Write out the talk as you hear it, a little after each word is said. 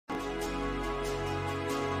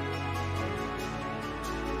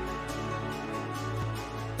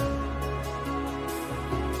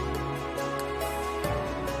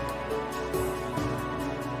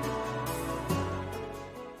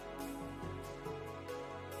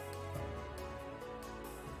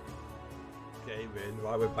Gaming.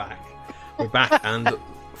 Right, we're back. We're back, and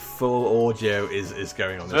full audio is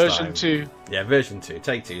going on this version time. 2. Yeah, version 2,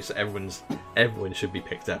 take 2. So everyone should be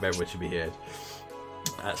picked up. Everyone should be heard.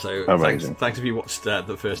 So thanks if you watched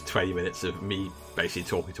the first 20 minutes of me basically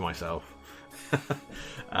talking to myself.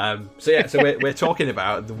 So we're talking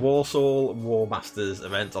about the Walsall Warmasters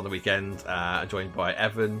event on the weekend. Joined by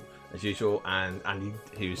Evan as usual, and Andy,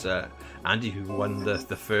 who's who won the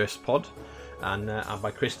first pod, and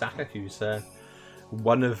by Chris Dakur, who's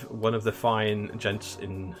one of the fine gents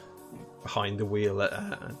behind the wheel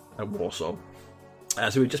at Walsall.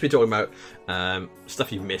 So we've just been talking about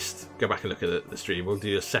stuff you've missed. Go back and look at the stream. We'll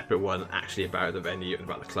do a separate one actually about the venue and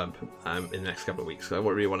about the club in the next couple of weeks. So I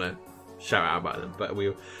won't really want to shout out about them, but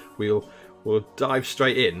we'll dive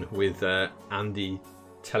straight in with Andy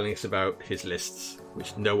telling us about his lists,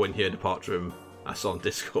 which no one heard apart from us on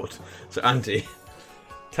Discord. So Andy,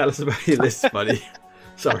 tell us about your lists, buddy.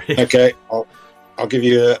 Sorry. Okay, I'll give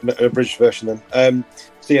you an abridged version then.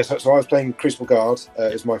 So I was playing Crystal Guard.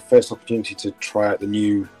 It was my first opportunity to try out the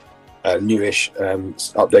newish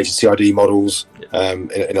updated CID models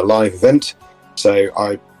in a live event. So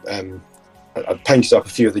I painted up a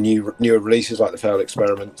few of the newer releases, like the failed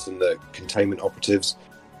experiments and the containment operatives.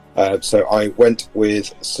 So I went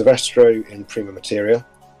with Silvestro in Prima Materia,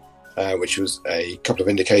 which was a couple of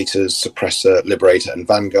indicators, suppressor, liberator, and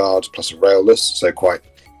vanguard, plus a railless. So quite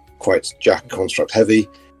Jack construct heavy.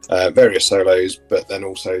 Various solos, but then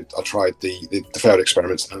also I tried the failed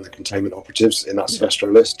experiments and the containment operatives in that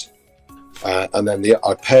Silvestro list. And then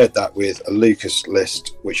I paired that with a Lucas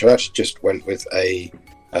list, which I actually just went with a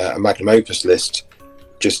Magnum Opus list,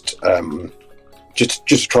 just to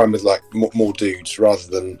try and with like more dudes rather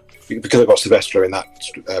than, because I got Silvestro in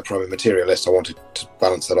that primary material list. I wanted to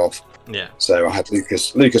balance that off. Yeah. So I had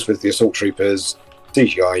Lucas with the assault troopers,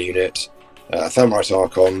 CGI unit, Thamrite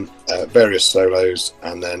Archon, various solos,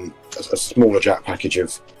 and then a smaller jack package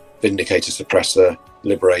of Vindicator, Suppressor,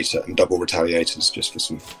 Liberator, and double Retaliators, just for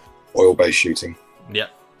some oil-based shooting. Yep,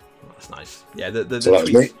 that's nice. Yeah,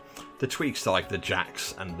 the tweaks to like the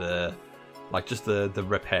jacks and the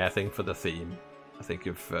repair thing for the theme, I think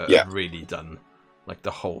have really done like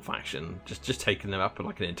the whole faction, just taking them up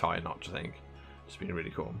like an entire notch. I think it's been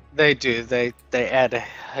really cool. They do. They add a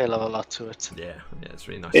hell of a lot to it. Yeah, it's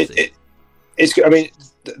really nice to see. It's good. I mean,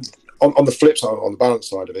 on the flip side, on the balance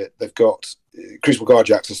side of it, they've got Crucible Guard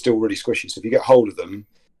jacks are still really squishy. So if you get hold of them,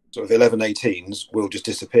 sort of the 11-18s will just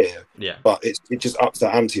disappear. Yeah. But it just ups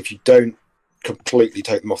that ante. If you don't completely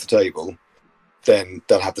take them off the table, then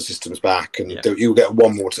they'll have the systems back, and you'll get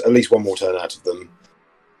at least one more turn out of them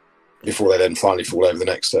before they then finally fall over the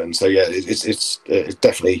next turn. So yeah, it's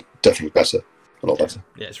definitely better. A lot better.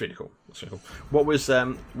 Yeah, it's really cool. What was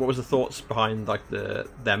the thoughts behind like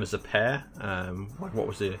them as a pair? Like what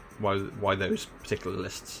was why those particular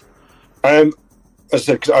lists? As I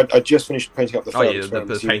said, because I just finished painting up the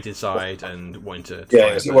the painted side and wanting to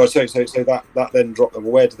so that then dropped them.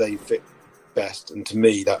 Where do they fit best? And to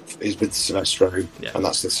me, that is with Silvestro, and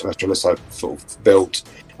that's the Silvestro list I sort of built.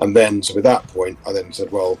 And then so with that point, I then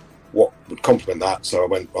said, well, what would complement that? So I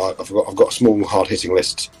went, I've got a small hard hitting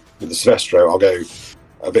list. With the Silvestro, I'll go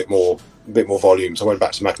a bit more volume. So I went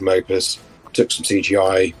back to Magnum Opus, took some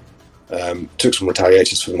CGI, took some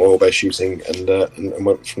Retaliators for the oil-based shooting, and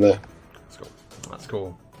went from there. That's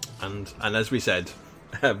cool. And as we said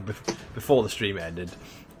before the stream ended,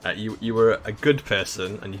 you were a good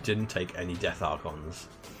person and you didn't take any Death Archons.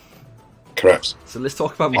 Correct. So let's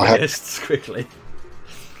talk about my lists quickly.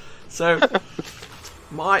 So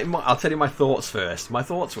I'll tell you my thoughts first. My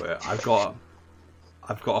thoughts were I've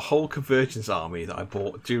got a whole Convergence army that I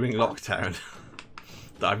bought during lockdown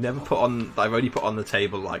that I've never put on. That I've only put on the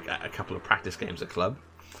table like a couple of practice games at club,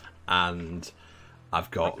 and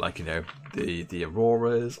I've got the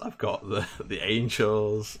Auroras. I've got the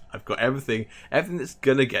Angels. I've got everything that's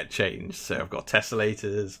gonna get changed. So I've got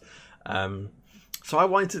Tesselators. So I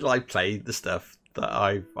wanted to play the stuff that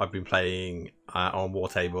I've been playing on War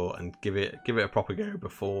Table and give it a proper go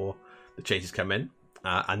before the changes come in,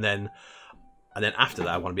 and then after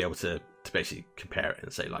that, I want to be able to basically compare it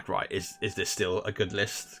and say, right, is this still a good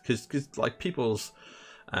list? Because people's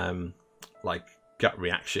gut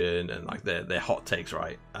reaction and their hot takes,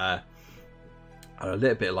 right, are a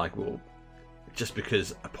little bit well, just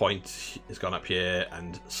because a point has gone up here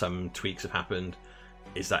and some tweaks have happened,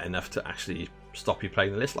 is that enough to actually stop you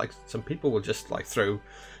playing the list? Some people will just throw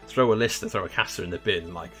a list and throw a caster in the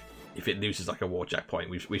bin, if it loses a Warjack point.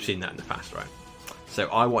 We've seen that in the past, right? So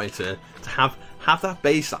I wanted to have that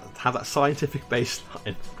baseline, have that scientific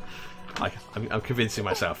baseline, I'm convincing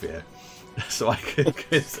myself here, so I can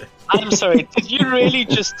convince it. I'm sorry, did you really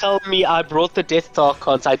just tell me I brought the Death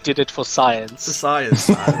Archons? I did it for science. For science,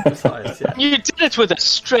 man. For science, yeah. You did it with a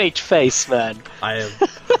straight face, man. I am.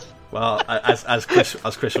 Well, as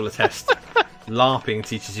Chris will attest, LARPing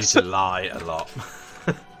teaches you to lie a lot.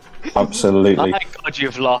 Absolutely. My God,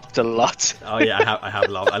 you've laughed a lot. Oh yeah, I have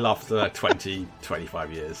laughed. I laughed for like 20,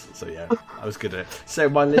 25 years. So yeah, I was good at it. So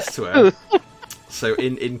my lists were so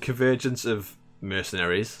in convergence of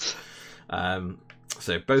mercenaries.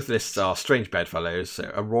 So both lists are strange bedfellows.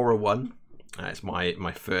 So Aurora 1, it's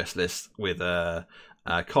my first list with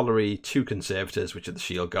Colliery, 2 conservators, which are the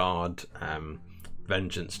Shield Guard,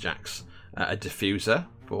 Vengeance Jacks, a diffuser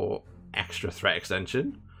for extra threat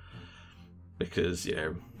extension because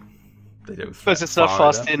they don't. Because it's not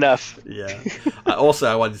fast enough. Yeah. Also,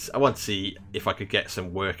 I want to see if I could get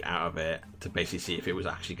some work out of it to basically see if it was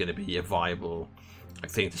actually going to be a viable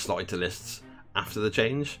thing to slot into lists after the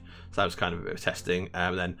change. So that was kind of a bit of testing.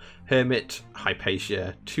 Then Hermit,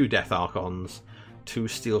 Hypatia, 2 Death Archons, 2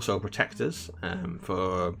 Steel Soul Protectors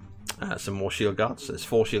for some more Shield Guards. So there's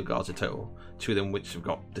 4 Shield Guards in total. 2 of them which have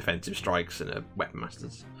got defensive strikes and are Weapon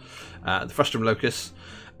Masters. The Frustrum Locus.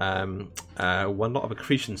 1 lot of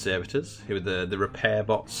Accretion Servitors, who are the repair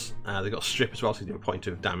bots. They've got Strip as well, so they do a point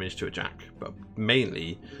of damage to a Jack. But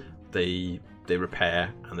mainly, they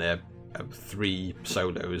repair, and they're 3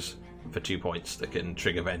 solos for 2 points that can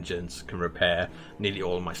trigger Vengeance, can repair nearly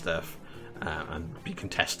all of my stuff, and be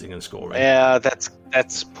contesting and scoring. Yeah,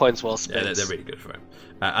 that's points well spent. Yeah, they're really good for it.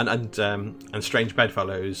 And Strange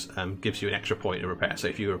Bedfellows gives you an extra point in repair. So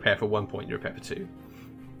if you repair for 1 point, you repair for 2.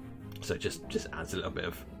 So it just adds a little bit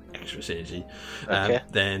of extra synergy. Okay.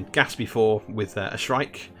 Then Gatsby 4 with a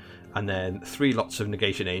Shrike, and then 3 lots of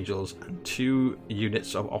Negation Angels and 2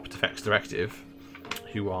 units of Optifex Directive,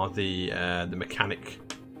 who are the mechanic,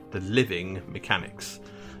 the living mechanics.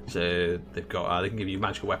 So they've got they can give you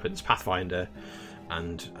magical weapons, Pathfinder,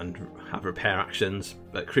 and have repair actions.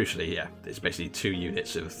 But crucially, yeah, it's basically 2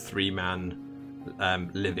 units of 3-man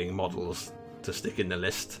living models to stick in the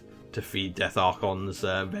list to feed Death Archons,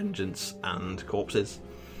 Vengeance, and Corpses.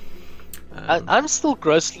 I'm still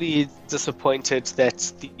grossly disappointed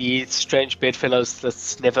that the Strange Bedfellows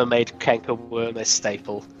that's never made Cankerworm a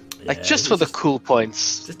staple. Like, just for the cool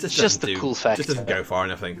points. Just the cool factor. Just doesn't go far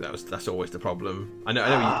enough, I think. That's always the problem. I know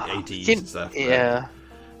ADs and stuff. Yeah.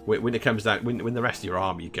 When it comes down, when the rest of your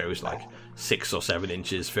army goes like 6 or 7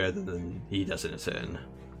 inches further than he does in a turn.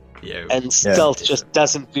 And stealth just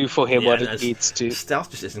doesn't do for him what it needs to.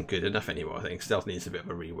 Stealth just isn't good enough anymore. I think stealth needs a bit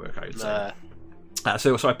of a rework, I would say.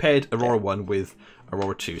 So I paired Aurora 1 with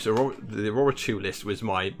Aurora 2. So the Aurora 2 list was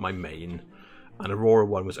my main, and Aurora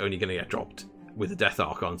 1 was only going to get dropped with the Death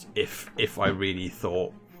Archons if I really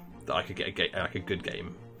thought that I could get a good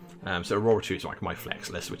game. So Aurora 2 is like my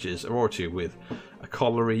flex list, which is Aurora 2 with a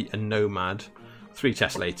Colliery, a Nomad, 3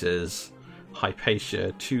 Tesselators,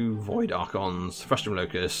 Hypatia, 2 Void Archons, Frustrum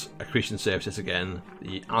Locus, Accretion Services again,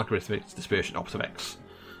 the Algorithmic Dispersion Optifex,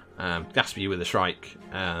 Gatsby with a Shrike,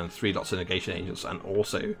 and 3 lots of Negation Angels, and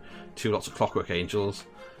also 2 lots of Clockwork Angels,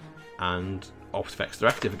 and Optifex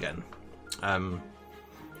Directive again.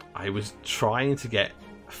 I was trying to get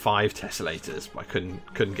 5 Tesselators, but I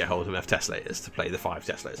couldn't get hold of enough Tesselators to play the 5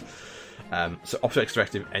 Tesselators. So Optifex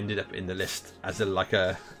Directive ended up in the list as a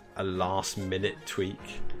last minute tweak.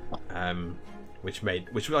 Which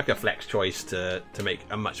was like a flex choice to make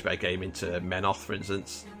a much better game into Menoth, for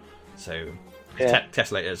instance. So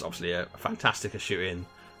Tesselators obviously are fantastic at shooting,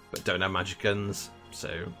 but don't have magic guns.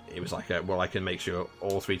 So it was like I can make sure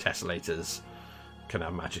all 3 Tesselators can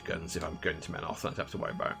have magic guns if I'm going to Menoth. I don't have to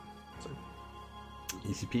worry about it. So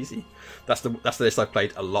easy peasy. That's the list I've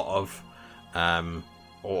played a lot of,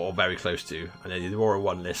 or very close to. And then the Aurora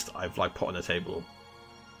 1 list I've put on the table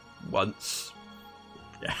once.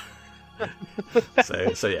 Yeah.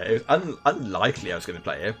 so yeah, it was unlikely I was going to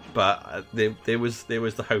play it, but there was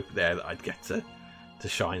the hope there that I'd get to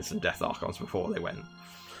shine some Death Archons before they went.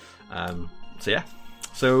 So yeah,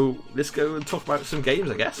 so let's go and talk about some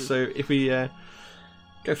games, I guess. So if we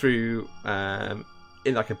go through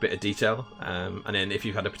in a bit of detail, and then if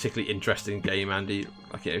you've had a particularly interesting game, Andy,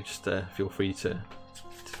 just feel free to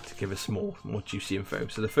give us more juicy info.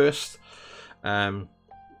 So the first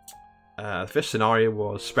scenario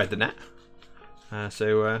was Spread the Net.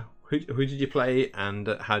 So who did you play, and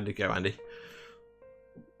how did it go, Andy?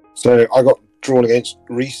 So I got drawn against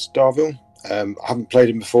Rhys Darville. I haven't played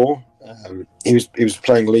him before. He was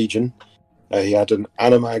playing Legion. He had an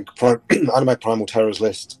Animag Primal Terrors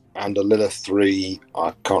list and a Lilith 3.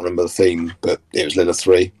 I can't remember the theme, but it was Lilith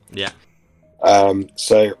 3. Yeah.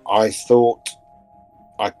 So I thought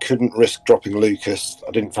I couldn't risk dropping Lucas.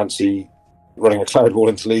 I didn't fancy running a Cloud Wall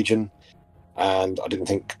into Legion, and I didn't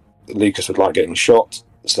think Lucas would like getting shot.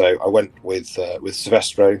 So I went with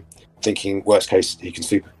Silvestro, thinking worst case he can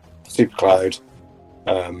super Cloud,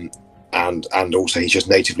 and also he's just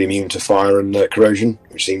natively immune to fire and corrosion,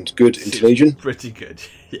 which seemed good into Legion. Pretty good,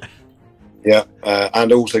 yeah. Yeah,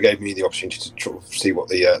 and also gave me the opportunity to try to see what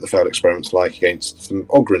the failed experiment's like against some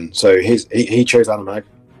Ogryn. So he chose Animag,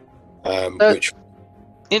 which...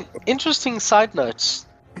 Interesting side notes.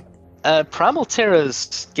 Primal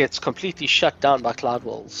Terrors gets completely shut down by Cloud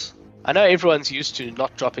Walls. I know everyone's used to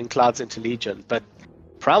not dropping clouds into Legion, but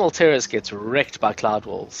Primal Terrors gets wrecked by Cloud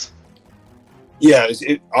Walls. Yeah,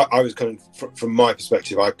 I was kind of, from my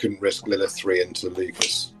perspective, I couldn't risk Lilith 3 into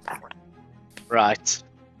Lucas. Right.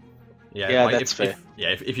 Yeah, like that's fair.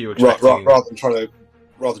 If you were expecting... rather than trying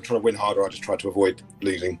to win harder, I just tried to avoid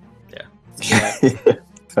losing. Yeah.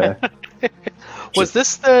 Fair. Was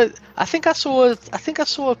this the? I think I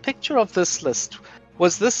saw a picture of this list.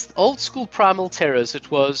 Was this old school Primal Terrors?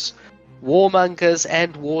 It was Warmongers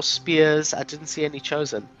and War Spears. I didn't see any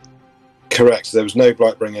Chosen. Correct. There was no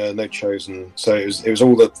Blightbringer, no Chosen. So it was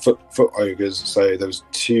all the foot ogres. So there was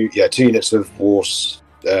two units of Wars.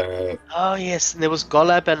 Oh yes, and there was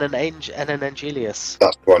Golab and an Angelius.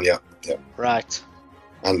 That's one, yeah. Right.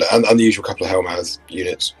 And the usual couple of Hellmouth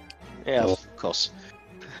units. Yeah, of course.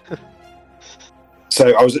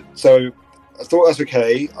 So I thought that's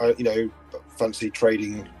okay. I fancy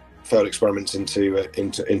trading failed experiments into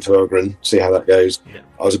Ogryn, see how that goes. Yeah.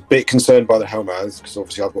 I was a bit concerned by the Hellmouths because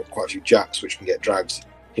obviously I've got quite a few jacks which can get dragged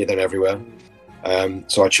here, there, and everywhere.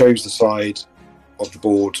 So I chose the side of the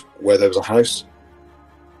board where there was a house,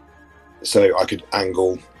 so I could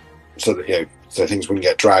angle so that so things wouldn't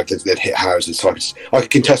get dragged. They'd hit houses, so I could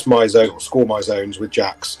contest my zone or score my zones with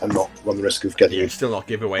jacks and not run the risk of getting. You still not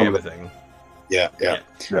give away everything. Yeah.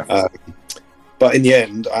 But in the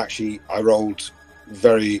end, I rolled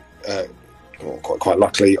very quite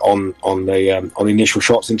luckily on the initial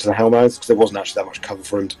shots into the Hellmouths because there wasn't actually that much cover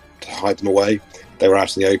for him to hide them away. They were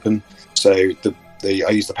out in the open, so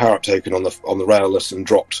I used the power up token on the railless and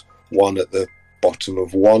dropped one at the bottom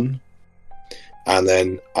of one, and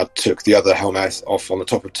then I took the other Hellmouth off on the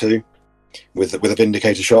top of two with a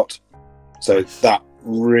Vindicator shot. So that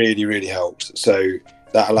really helped. So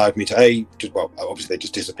that allowed me to obviously they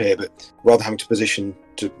just disappear, but rather than having to position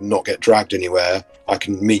to not get dragged anywhere, I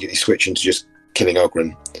can immediately switch into just killing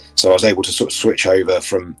Ogryn. So I was able to sort of switch over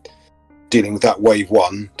from dealing with that wave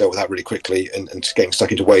 1, dealt with that really quickly, and getting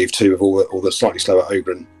stuck into wave 2 of all the slightly slower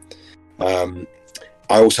Ogryn.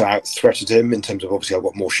 I also out-threated him in terms of obviously I've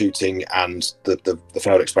got more shooting and the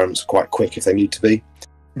failed experiments are quite quick if they need to be.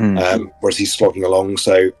 Whereas he's slogging along,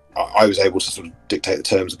 so I was able to sort of dictate the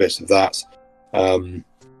terms a bit of that.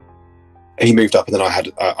 He moved up, and then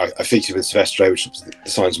I feated with Silvestro, which was the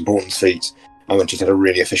Signs of Importance feat, and then just had a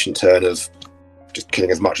really efficient turn of just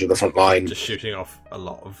killing as much of the front line, just shooting off a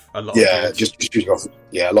lot of dudes. Just shooting off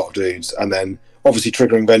a lot of dudes, and then obviously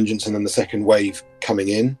triggering Vengeance, and then the second wave coming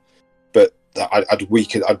in. But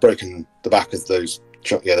I'd broken the back of those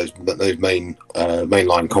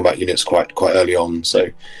mainline combat units quite early on, so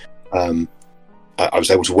I was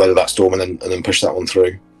able to weather that storm and then push that one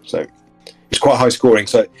through. So it's quite high scoring.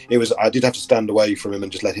 So I did have to stand away from him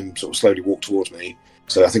and just let him sort of slowly walk towards me.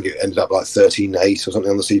 So I think it ended up like 13-8 or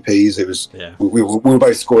something on the CPs. It was we were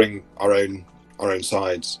both scoring our own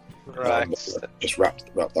sides. Right. Just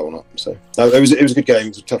wrapped that one up. So it was a good game. It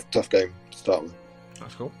was a tough game to start with.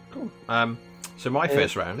 That's cool. So my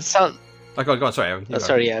first round. Go on.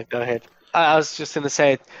 Sorry. Go ahead. I was just going to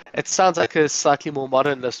say, it sounds like a slightly more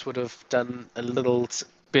modern list would have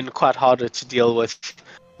been quite harder to deal with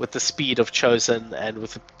the speed of Chosen and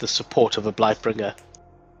with the support of a Blightbringer.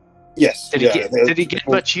 Yes. Did he get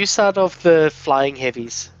much use out of the flying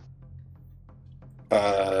heavies?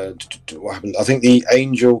 What happened? I think the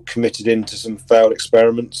Angel committed into some failed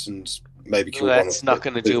experiments and maybe killed one. That's not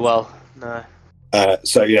going to do well. No.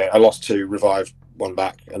 So I lost 2, revived 1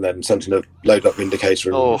 back, and then sent in a load up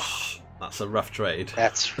Vindicator. That's a rough trade.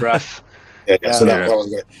 That's rough. So that was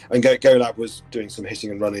great. And Golab was doing some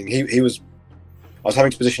hitting and running. I was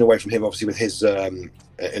having to position away from him, obviously, with his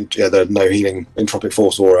the no healing entropic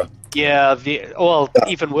force aura. Yeah,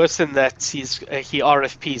 even worse than that, he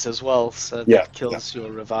RFPs as well, so that kills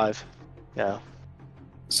your revive. Yeah.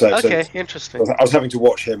 So interesting. I was having to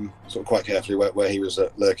watch him sort of quite carefully where he was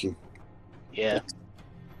lurking. Yeah.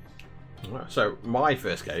 So my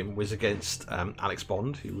first game was against Alex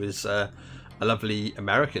Bond, who was a lovely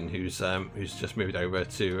American who's just moved over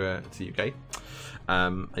to the UK.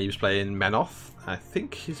 He was playing Menoth. I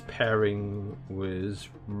think his pairing was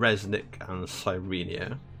Resnick and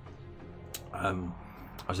Cyrenia. I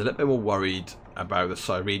was a little bit more worried about the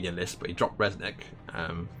Cyrenia list, but he dropped Resnick.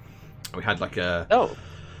 We had like a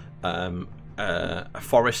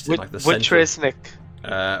forest in like the which center. Resnick?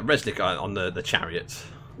 Resnick on the chariot,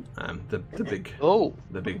 the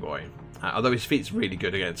big boy. Although his feat's really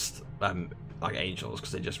good against like angels,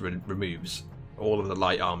 because it just removes all of the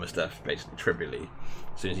light armor stuff basically trivially.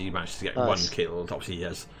 As soon as he manages to get one killed, obviously he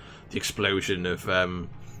has the explosion of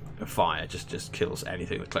fire, just kills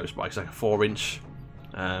anything that's close by. It's like a 4-inch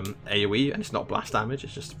AoE, and it's not blast damage;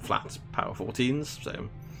 it's just flat power 14s. So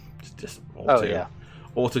just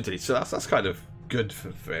auto delete. So that's kind of good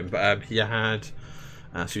for him. But he had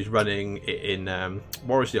so he was running in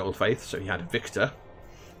Warriors of the Old Faith. So he had Victor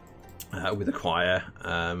with a choir,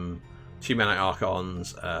 2 Menite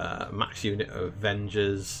Archons, max unit of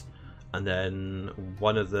Vengers, and then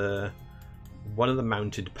one of the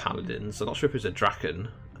mounted paladins. I'm not sure if it was a Draken,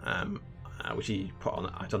 which he put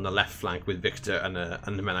on the left flank with Victor and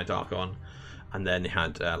the Menite Archon, and then he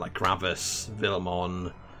had like Gravis,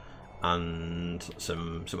 Villamon, and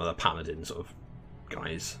some other paladin sort of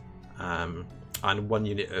guys, and 1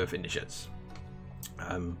 unit of initiates.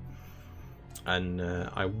 And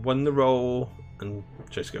I won the roll and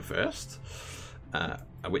chose to go first.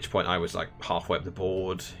 At which point I was like halfway up the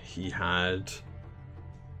board. He had,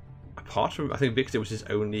 apart from, I think Victor was his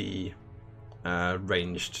only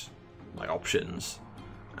ranged like options.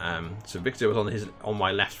 So Victor was on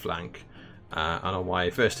my left flank, and on my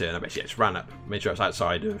first turn I basically just ran up, made sure I was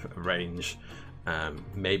outside of range.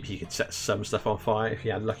 Maybe he could set some stuff on fire if he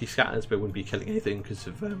had lucky scatters, but wouldn't be killing anything because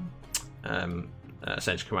of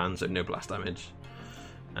essential commands, so no blast damage.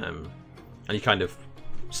 And he kind of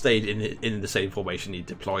stayed in the same formation he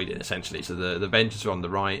deployed in, essentially. So the Vengers were on the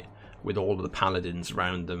right with all of the paladins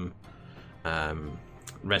around them.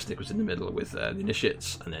 Resnick was in the middle with the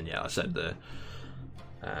initiates, and then I said the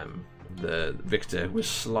Victor was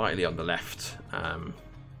slightly on the left, and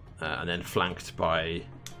then flanked by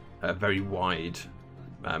a very wide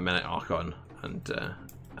Menite Archon and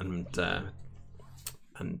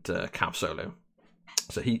Cav Solo.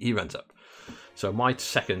 So he runs up. So my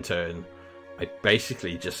second turn, I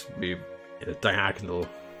basically just move in a diagonal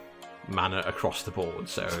manner across the board.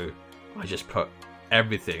 So I just put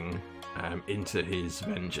everything into his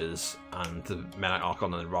Vengers and the Menite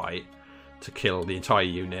Archon on the right to kill the entire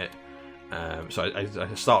unit. So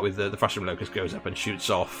I start with the Frustrum Locust goes up and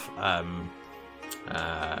shoots off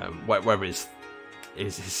whatever his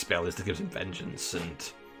spell is that gives him Vengeance,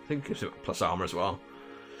 and I think it gives him plus armor as well.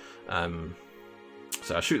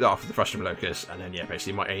 So I shoot that off with the Frustrum Locust, and then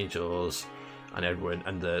basically my angels and everyone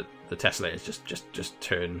and the Tesselators just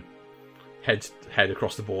turn head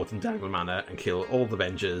across the board in diagonal manner and kill all the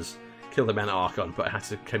Vengers, kill the Menite Archon, but I had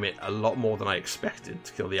to commit a lot more than I expected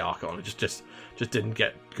to kill the Archon. I just didn't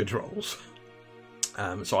get good rolls.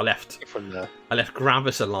 So I left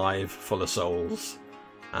Gravis alive, full of souls,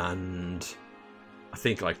 and I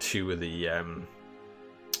think like two of the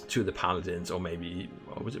paladins, or maybe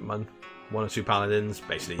what was it, one or two paladins,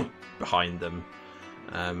 basically behind them.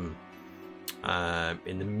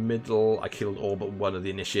 In the middle, I killed all but one of the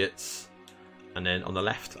initiates, and then on the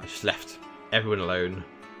left, I just left everyone alone.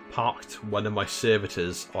 Parked one of my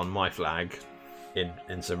servitors on my flag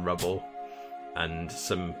in some rubble, and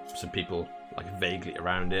some people like vaguely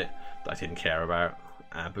around it that I didn't care about.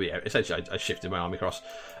 But essentially I shifted my army across.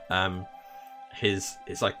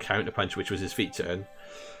 It's like counterpunch, which was his feat turn,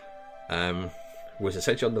 was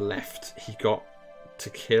essentially on the left. He got to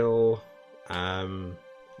kill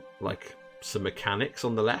like some mechanics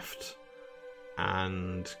on the left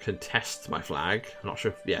and contest my flag. I'm not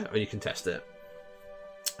sure if you contest it.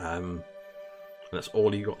 And that's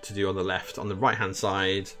all you got to do on the left. On the right hand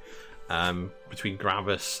side, between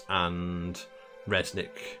Gravis and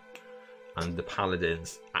Resnick and the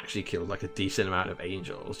paladins, actually killed like a decent amount of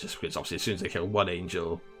angels, just because obviously as soon as they killed one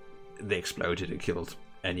angel, they exploded and killed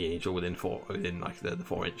any angel within like the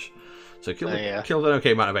 4-inch. So killed an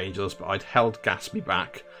okay amount of angels, but I'd held Gatsby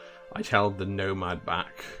back. I'd held the Nomad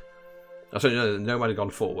back. The Nomad had gone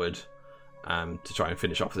forward to try and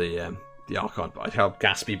finish off the Archon, but I'd held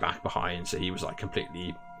Gatsby back behind, so he was like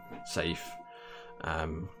completely safe.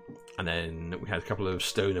 And then we had a couple of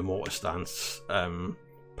stone and mortar stance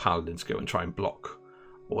paladins go and try and block,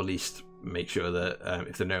 or at least make sure that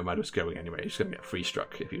if the Nomad was going anyway, he was going to get free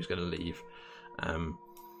struck if he was going to leave.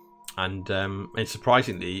 And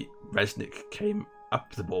surprisingly, Resnick came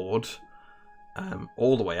up the board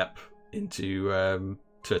all the way up into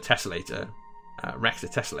to a tessellator, wrecked a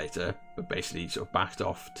tessellator, but basically sort of backed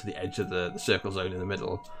off to the edge of the circle zone in the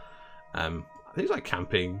middle. I think it was like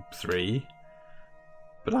camping 3,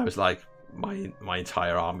 but I was like, my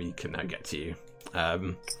entire army can now get to you.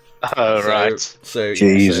 Right. So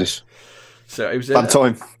Jesus. So it was bad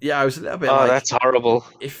time. Yeah, I was a little bit. That's horrible.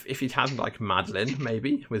 If he'd had like Madeline,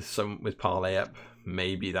 maybe with parlay up,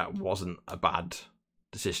 maybe that wasn't a bad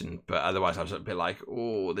decision. But otherwise, I was a bit like,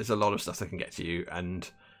 oh, there's a lot of stuff that can get to you. And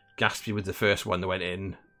Gatsby was the first one that went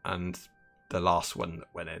in, and the last one that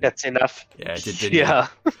went in. That's enough. Yeah,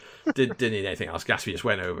 didn't need anything else. Gatsby just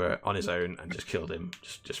went over on his own and just killed him,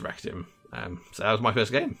 just wrecked him. So that was my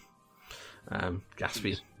first game.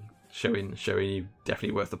 Gatsby showing you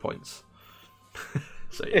definitely worth the points.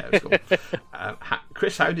 So yeah, it was cool.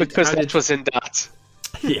 Chris, it was in that.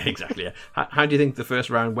 Yeah, exactly. Yeah. How do you think the first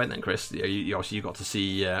round went then, Chris? You obviously got to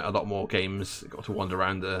see a lot more games. Got to wander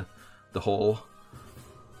around the hall.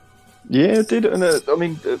 Yeah, I did. And I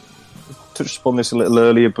mean, touched upon this a little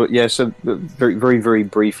earlier, but yeah. So very, very, very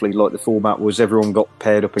briefly, like the format was everyone got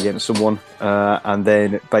paired up against someone, and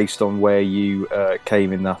then based on where you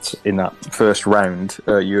came in that first round,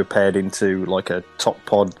 you were paired into like a top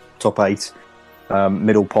 8.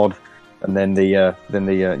 Middle pod, and then the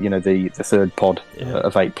third pod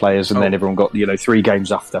of 8 players, and then everyone got 3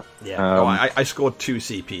 games after. Yeah, I scored 2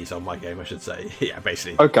 CPs on my game, I should say. Yeah,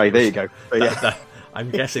 basically. Okay, there you go.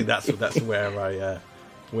 I'm guessing that's where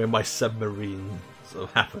where my submarine sort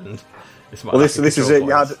of happened. This is it.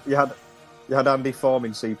 You had Andy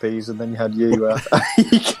farming CPs, and then you had you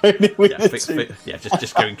going in with the 2.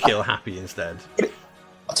 Just go and kill Happy instead.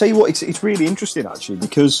 I'll tell you what, it's really interesting actually,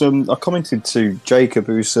 because I commented to Jacob,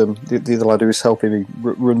 who's the other lad who's helping me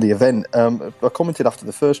run the event. I commented after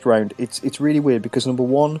the first round. It's really weird because number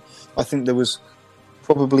one, I think there was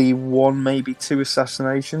probably 1, maybe 2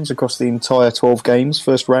 assassinations across the entire 12 games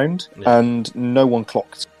first round, and no one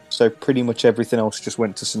clocked. So pretty much everything else just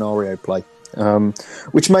went to scenario play,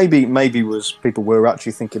 which maybe was people were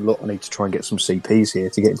actually thinking, look, I need to try and get some CPs here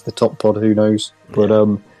to get into the top pod. Who knows?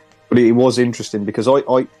 But it was interesting because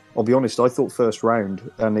I'll be honest, I thought first round,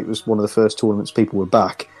 and it was one of the first tournaments people were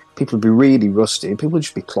back, people would be really rusty and people would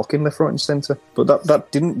just be clocking left, right and centre. But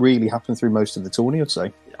that didn't really happen through most of the tourney, I'd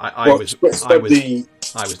say. I was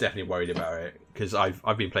definitely worried about it because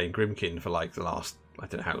I've been playing Grimkin for like the last, I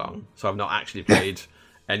don't know how long. So I've not actually played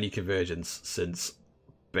any Convergence since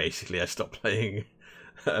basically I stopped playing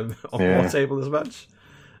on War Table as much.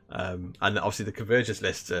 And obviously the Convergence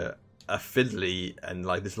lists are fiddly and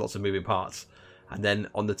like there's lots of moving parts, and then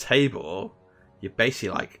on the table you're basically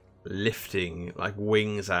like lifting like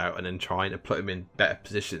wings out and then trying to put them in better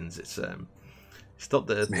positions. It's not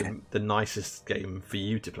the nicest game for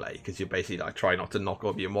you to play because you're basically like trying not to knock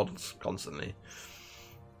over your models constantly.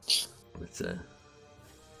 What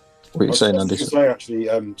are you saying, Andy?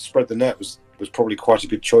 Actually, Spread the Net was probably quite a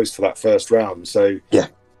good choice for that first round. So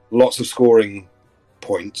lots of scoring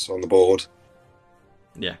points on the board.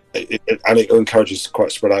 Yeah, and it encourages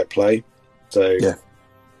quite spread out play. So I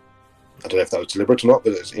don't know if that was deliberate or not,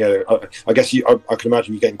 but it's, I guess I can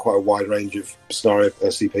imagine you getting quite a wide range of scenario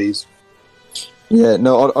CPs. Yeah,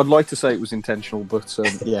 no, I'd like to say it was intentional, but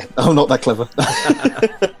I'm not that clever.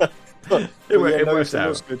 It worked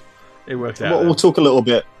out. It worked out. We'll talk a little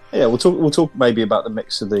bit. Yeah, we'll talk maybe about the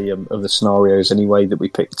mix of the scenarios anyway that we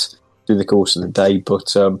picked through the course of the day,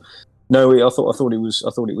 but. No, I thought it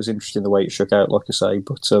was interesting the way it shook out, like I say.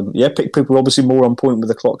 But people were obviously more on point with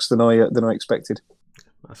the clocks than I expected.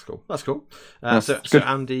 That's cool. So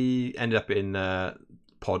Andy ended up in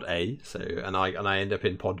pod A, and I ended up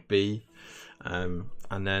in pod B, and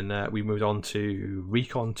then we moved on to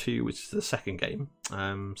Recon 2, which is the second game.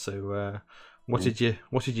 What did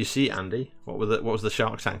you see, Andy? What was the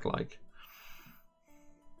Shark Tank like?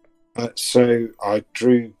 So I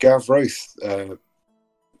drew Gav Roth.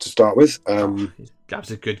 To start with, Gav's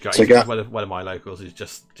a good guy. So he's one of my locals who's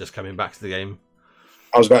just coming back to the game.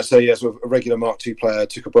 I was about to say, yes, a regular Mark II player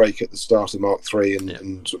took a break at the start of Mark III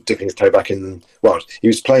and sort of dipping his toe back in. Well, he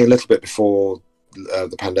was playing a little bit before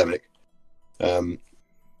the pandemic, and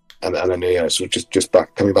then sort of just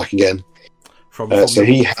coming back again. From the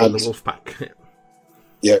Wolfpack.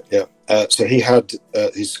 So he had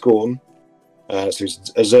his Scorn, so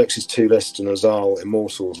he's a Xerxes 2 list and a Zal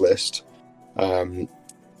Immortals list.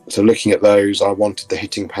 So looking at those, I wanted the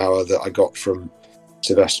hitting power that I got from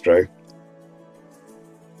Silvestro.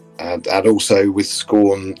 And also with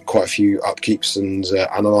Scorn, quite a few upkeeps and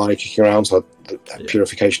Analyze kicking around, so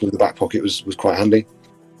purification in the back pocket was quite handy.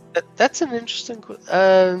 That's an interesting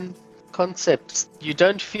concept. You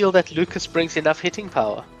don't feel that Lucas brings enough hitting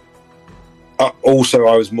power? Also,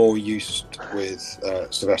 I was more used with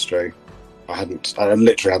Silvestro. I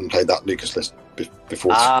literally hadn't played that Lucas list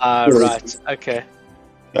before. Right. Okay.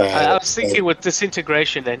 I was thinking with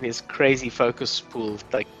disintegration and his crazy focus pool,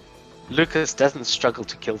 like Lucas doesn't struggle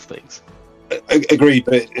to kill things. Agreed,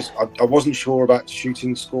 but I wasn't sure about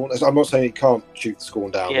shooting Scorn. I'm not saying he can't shoot the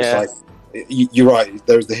Scorn down. Yeah. It's like, you're right.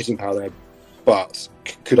 There's the hitting power there, but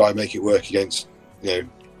could I make it work against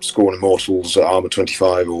Scorn Immortals at armor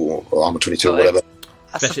 25 or armor 22 or whatever?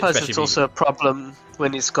 I suppose it's also a problem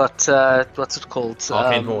when he's got what's it called?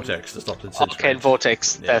 Arcane Vortex to stop the Arcane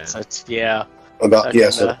Vortex. Yeah. That's it. Yeah.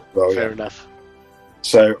 Fair enough.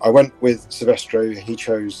 So I went with Silvestro. He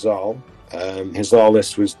chose Zal. His Zal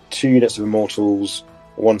list was 2 units of Immortals,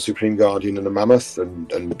 1 Supreme Guardian, and a Mammoth,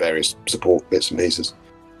 and various support bits and pieces.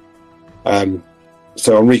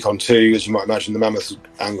 So on Recon 2, as you might imagine, the Mammoth was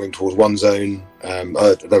angling towards one zone. There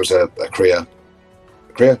was a Kriya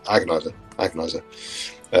Agonizer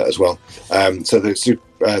as well. So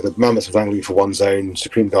the Mammoth was angling for one zone,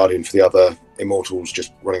 Supreme Guardian for the other, Immortals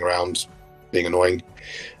just running around being annoying.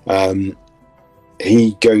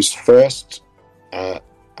 He goes first, so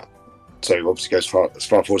obviously goes as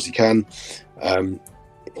far forward as he can. I've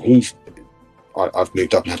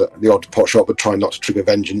moved up and had the odd pot shot, but trying not to trigger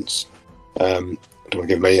Vengeance. Don't want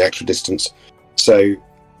to give him any extra distance. So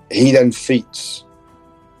he then feats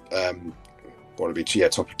top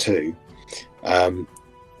of 2.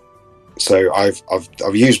 So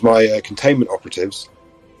I've used my containment operatives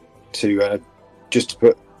to just to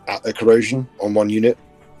put a corrosion on one unit.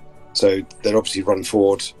 So they're obviously run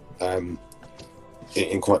forward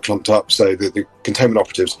in quite clumped up. So the containment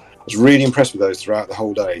operatives, I was really impressed with those throughout the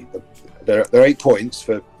whole day. They're 8 points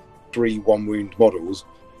for 3 1-wound models,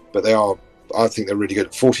 but I think they're really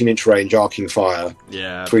good. 14-inch range, arcing fire.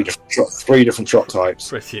 Yeah. 3 different shot types.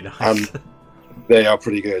 Pretty nice. And they are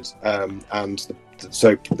pretty good.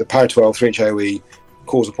 So the Power 12 3-inch AoE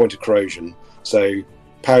cause a point of corrosion. So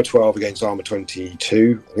Power 12 against armor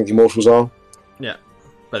 22, I think the Immortals are. Yeah.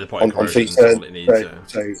 But the point on feet turn.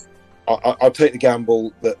 So I'll take the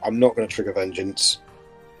gamble that I'm not going to trigger Vengeance,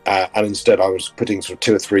 and instead I was putting sort of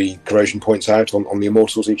 2 or 3 corrosion points out on the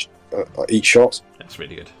Immortals each shot. That's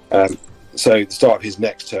really good. So at the start of his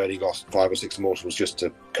next turn, he lost 5 or 6 Immortals just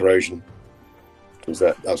to corrosion.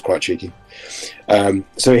 That was quite cheeky.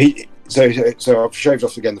 So I've shaved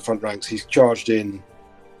off again the front ranks. He's charged into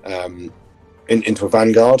a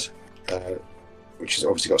Vanguard, which has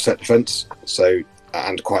obviously got set defense,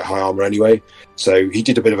 and quite high armor anyway. So he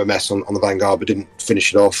did a bit of a mess on the Vanguard, but didn't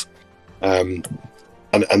finish it off. And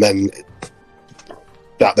then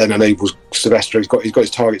that then enables Silvestro. He's got his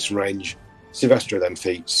targets in range. Silvestro then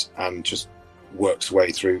feats and just works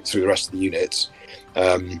away through the rest of the units.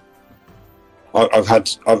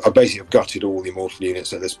 I've basically gutted all the Immortal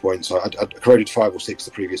units at this point. So I corroded 5 or 6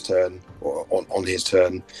 the previous turn, or on his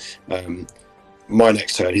turn. My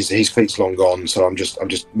next turn, his feat's long gone, so I'm just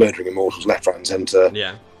murdering Immortals left, right, and centre.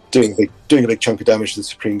 Yeah, doing a big chunk of damage to the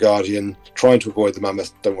Supreme Guardian. Trying to avoid the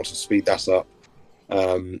Mammoth. Don't want to speed that up.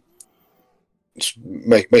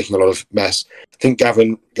 Making a lot of mess. I think Gav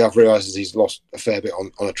realises he's lost a fair bit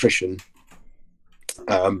on attrition.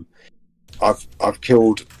 I've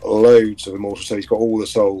killed loads of Immortals, so he's got all the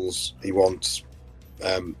souls he wants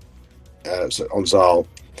on Zal.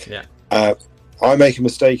 Yeah. I make a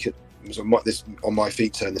mistake on my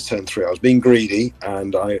feet turn, this turn 3. I was being greedy,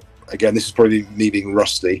 and this is probably me being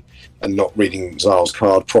rusty and not reading Zal's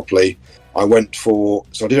card properly. I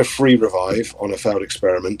did a free revive on a failed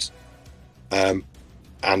experiment, and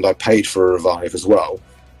I paid for a revive as well.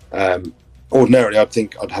 Ordinarily, I'd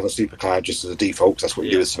think I'd have a super cloud just as a default, because that's what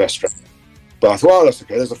you do with Silvestro. But I thought, well, that's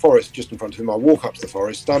okay. There's a forest just in front of him. I walk up to the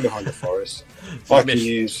forest, stand behind the forest. I can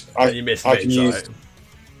use. May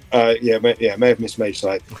have missed Mage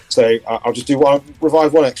Sight. So I'll just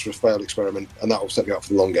revive one extra failed experiment, and that will set me up for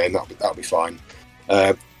the long game. That'll be fine.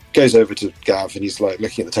 Goes over to Gav, and he's like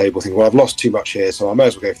looking at the table, thinking, well, I've lost too much here, so I may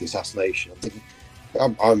as well go for the assassination. I'm thinking,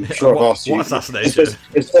 I'm sure I've asked you. What assassination?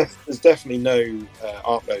 There's definitely no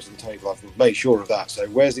art blows on the table. I've made sure of that. So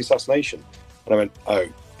where's the assassination? And I went, oh.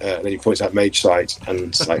 And then he points out Mage Sight, and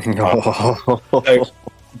it's like, so,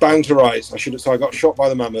 bang to right. So I got shot by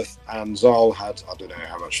the Mammoth, and Zal had, I don't know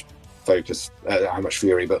how much focus, how much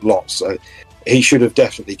fury, but lots. He should have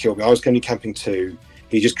definitely killed me. I was only camping 2.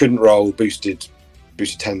 He just couldn't roll boosted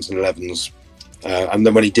 10s and 11s, and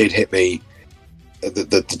then when he did hit me,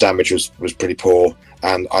 the damage was pretty poor,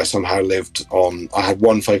 and I somehow lived on. I had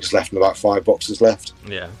 1 focus left and about 5 boxes left.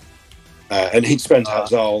 Yeah. And he'd spent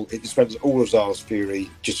Zal. He spent all of Zal's fury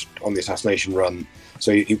just on the assassination run.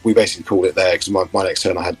 So we basically called it there, because my next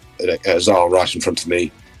turn I had Zal right in front of me.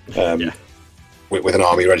 with an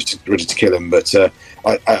army ready to kill him. But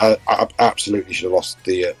I absolutely should have lost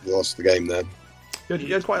the game there.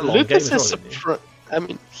 You had quite a long Lucas game as well, didn't you? I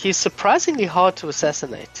mean, he's surprisingly hard to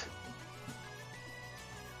assassinate.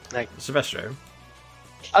 Like Silvestro.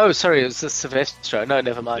 Oh, sorry, it was the Silvestro. No,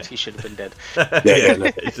 never mind. He should have been dead.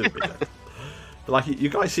 Yeah. He should have been dead. But like, you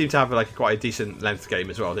guys seem to have like quite a decent length game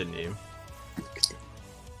as well, didn't you?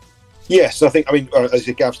 Yes, I mean, as I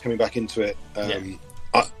said, Gav's coming back into it.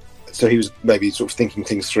 So he was maybe sort of thinking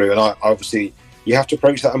things through, and I obviously you have to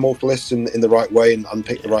approach that immortalist in the right way and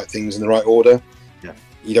unpick the right things in the right order. Yeah,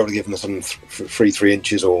 you don't want to give them some free 3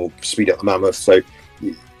 inches or speed up the mammoth. So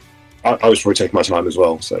I was probably taking my time as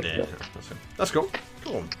well. So yeah. That's cool.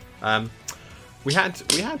 Cool. We had.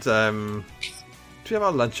 Did we have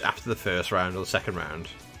our lunch after the first round or the second round?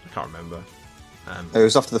 I can't remember. It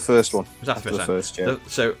was after the first one. It was after the first, yeah.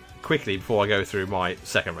 So quickly before I go through my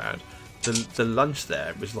second round, the lunch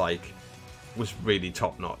there was really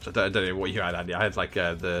top notch. I don't know what you had, Andy. I had like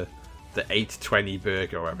the 820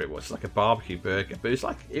 burger or whatever it was, like a barbecue burger, but it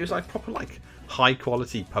was like proper like high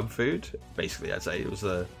quality pub food. Basically, I'd say it was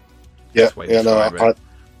the best way to describe it.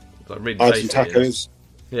 Really I had some tacos.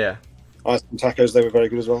 Yeah. I had some tacos. They were very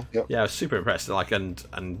good as well. Yep. Yeah, I was super impressed. Like and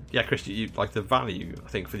yeah, Chris, you like the value I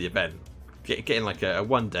think for the event. Getting like a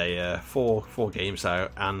 1 day, four games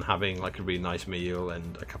out, and having like a really nice meal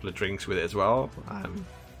and a couple of drinks with it as well.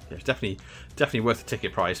 It's definitely worth the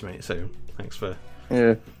ticket price, mate. So thanks for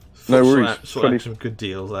no worries. Sorting out some good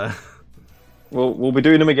deals there. We'll be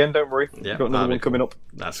doing them again. Don't worry. Yeah, got another one coming up.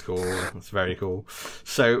 That's cool. That's very cool.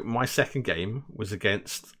 So my second game was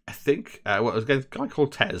against it was against a guy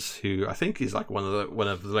called Tez, who I think is like one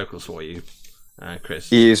of the locals for you, Chris.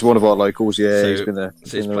 He is one of our locals. Yeah, he's been there.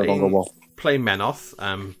 So he's been there a longer while. Playing Menoth,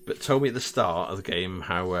 but told me at the start of the game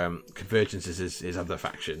how Convergence is his other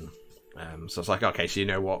faction. So I was like, okay, so you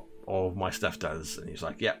know what all of my stuff does? And he's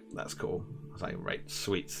like, yep, that's cool. I was like, right,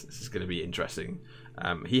 sweet, this is going to be interesting.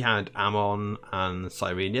 He had Ammon and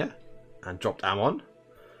Cyrenia, and dropped Ammon.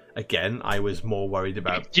 Again, I was more worried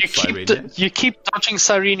about Cyrenia. You keep dodging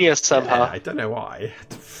Cyrenia somehow. Yeah, I don't know why.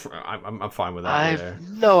 I'm fine with that. I have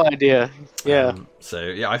no idea. Yeah. So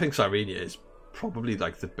yeah, I think Cyrenia is probably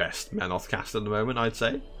like the best Menoth cast at the moment, I'd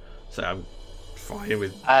say. So I'm fine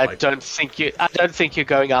with. I don't think you're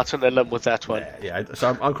going out on a limb with that one. Yeah.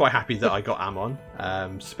 So I'm quite happy that I got Ammon.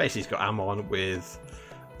 So basically, he's got Ammon with,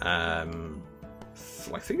 I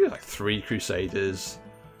think it was like 3 Crusaders,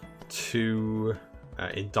 2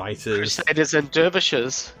 Inditers. Crusaders and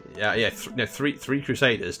Dervishes. Yeah. 3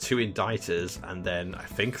 Crusaders, 2 Inditers, and then I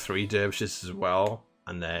think 3 Dervishes as well,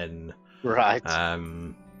 and then right.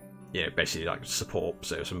 Yeah, basically like support,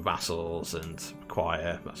 so some vassals and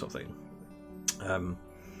choir, that sort of thing.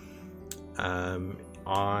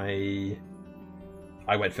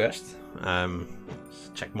 I went first.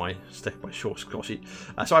 Check my short score sheet.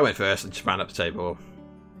 So I went first and just ran up the table,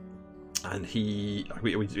 and we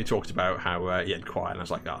talked about how he had choir, and I was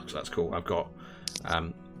like, oh, that's cool. I've got.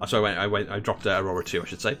 So I dropped Aurora 2, I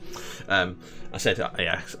should say. I said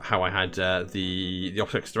how I had the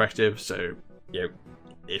Optics Directive, so you know.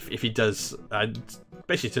 If he does,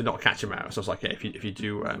 basically to not catch him out. So I was like, yeah, if you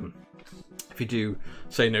do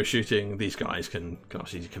say no shooting, these guys can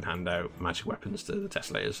hand out magic weapons to the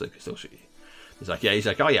Teslayers, so they can still shoot you. He's like,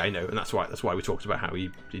 oh yeah, I know, and that's why we talked about how he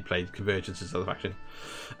played Convergence as the other faction.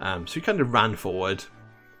 So he kind of ran forward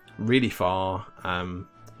really far.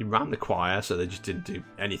 He ran the choir, so they just didn't do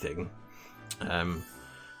anything,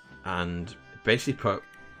 and basically put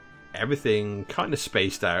everything kind of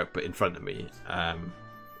spaced out, but in front of me.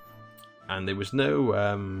 And there was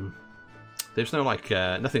no like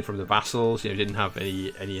nothing from the vassals. You know, didn't have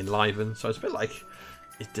any enliven. So I was a bit like,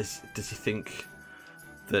 does he think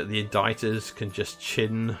that the Inditers can just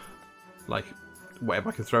chin like whatever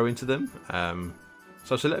I can throw into them?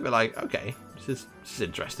 So it's a little bit like, okay, this is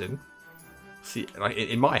interesting. See, like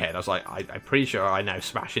in my head, I was like, I'm pretty sure I now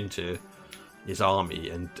smash into his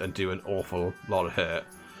army and do an awful lot of hurt.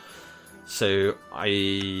 So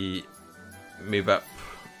I move up.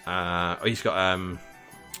 He's got an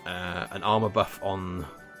armor buff on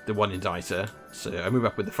the 1 Inditer, so I move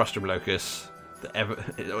up with the Frustrum Locus.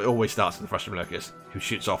 It always starts with the Frustrum Locus, who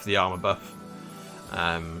shoots off the armor buff,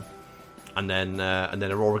 and then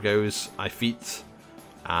Aurora goes. I feat,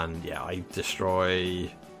 and yeah, I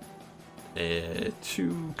destroy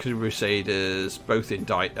 2 Crusaders, both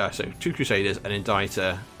so 2 Crusaders, an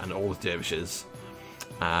Inditer, and all the Dervishes,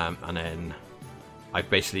 and then I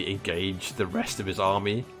basically engage the rest of his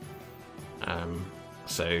army.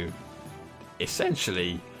 So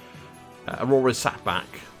essentially, Aurora's sat back,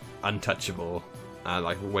 untouchable,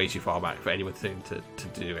 like way too far back for anyone to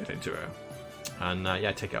do anything to her. and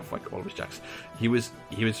take out like all of his jacks. He was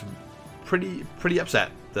pretty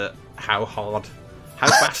upset that how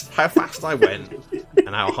fast I went, and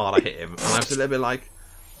how hard I hit him. And I was a little bit like,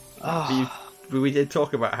 we did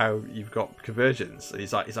talk about how you've got conversions. And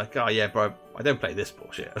he's like, oh yeah, bro, I don't play this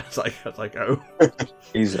bullshit. I was like, oh.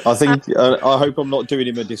 I think I hope I'm not doing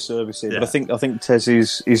him a disservice here, but I think Tez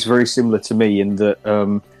is very similar to me in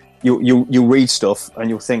that you'll read stuff and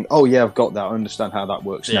you'll think, oh yeah, I've got that. I understand how that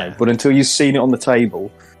works now. But until you've seen it on the table,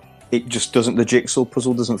 it just doesn't. The jigsaw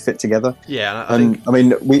puzzle doesn't fit together. Yeah, I mean,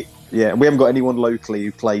 we haven't got anyone locally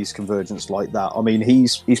who plays Convergence like that. I mean,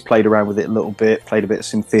 he's played around with it a little bit, played a bit of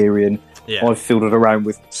Syntherian. Yeah. I've fiddled around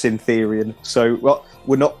with Syntherian, so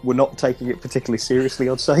we're not taking it particularly seriously,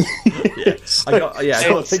 I'd say. You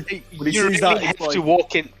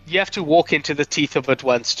have to walk into the teeth of it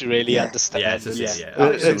once to really understand.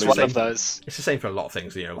 It's one of those. It's the same for a lot of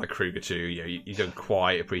things, like Kruger 2. You don't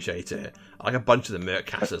quite appreciate it. Like a bunch of the Merc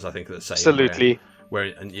casters, I think are the same. Absolutely. Where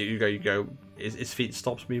you go. His feet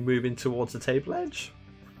stops me moving towards the table edge.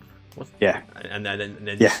 What? Yeah, and then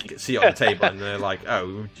you see it on the table, and they're like,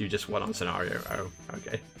 "Oh, you just won on scenario." Oh,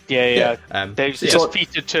 okay. Yeah. They just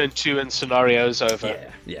feet to turn 2 and scenarios over.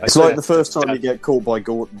 Yeah. It's like the first time you get caught by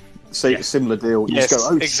Gordon. Similar deal. You just go,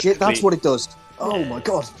 "Oh shit, that's what it does." Oh my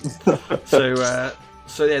god. So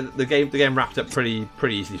the game wrapped up pretty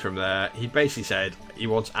easily from there. He basically said he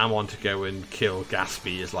wants Amon to go and kill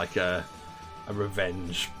Gatsby as like a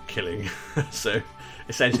revenge killing. So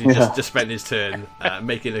essentially just spent his turn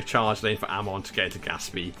making a charge lane for Amon to get into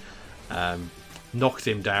Gatsby, knocked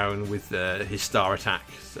him down with his star attack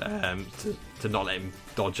to not let him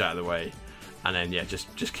dodge out of the way, and then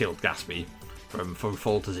just killed Gatsby from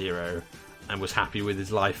full to 0, and was happy with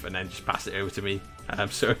his life, and then just passed it over to me.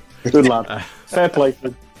 So good lad. Fair play.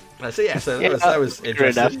 That was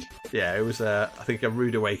interesting. Yeah, it was I think a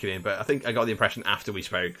rude awakening, but I think I got the impression after we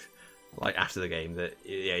spoke, like after the game, that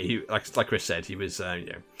he like Chris said, he was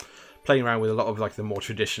playing around with a lot of like the more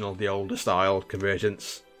traditional, the older style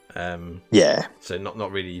Convergence. So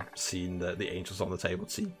not really seeing the angels on the table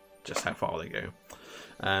to see just how far they go.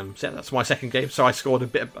 That's my second game. So I scored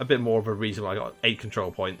a bit more of a reasonable. I got 8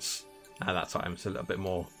 control points at that time, so a little bit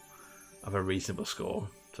more of a reasonable score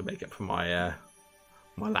to make up for my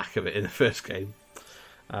my lack of it in the first game.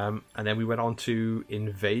 And then we went on to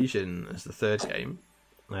Invasion as the third game.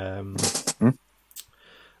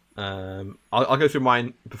 I'll go through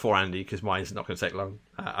mine before Andy, because mine's not going to take long.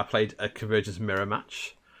 I played a Convergence mirror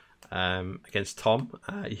match against Tom.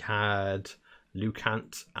 He had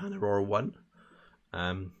Lucant and Aurora 1.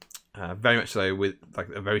 Very much so, with like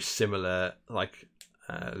a very similar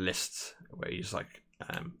list, where he's like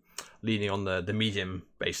leaning on the medium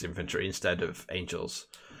based infantry instead of angels.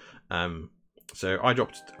 So I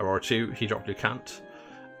dropped Aurora 2, he dropped Lucant.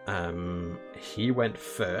 He went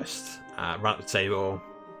first, ran up the table.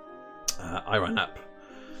 I ran up.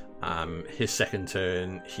 His second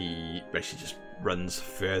turn, he basically just runs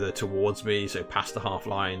further towards me, so past the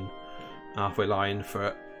halfway line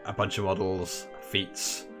for a bunch of models,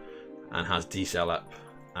 feats, and has D-cell up.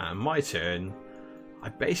 My turn, I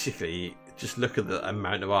basically just look at the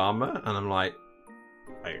amount of armor, and I'm like,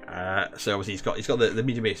 so obviously he's got the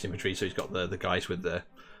medium base infantry, so he's got the guys with the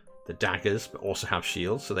daggers, but also have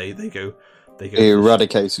shields, so they go the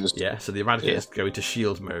Eradicators. So the Eradicators go into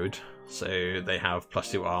shield mode, so they have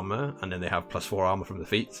 +2 armor, and then they have +4 armor from the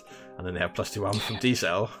feet, and then they have +2 armor from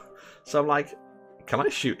D-cell. So I'm like, can I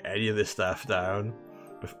shoot any of this stuff down,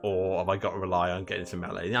 or have I got to rely on getting into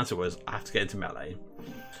melee? The answer was I have to get into melee,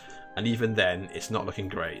 and even then it's not looking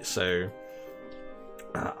great. So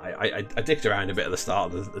I dicked around a bit at the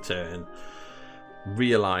start of the turn,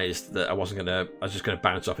 realised that I was just gonna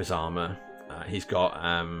bounce off his armor. He's got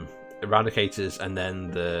Eradicators, and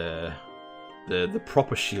then the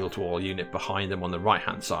proper shield wall unit behind him on the right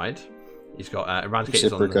hand side. He's got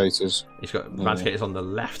Eradicators on the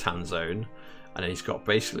left hand zone, and then he's got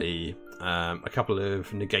basically a couple of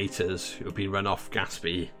negators who have been run off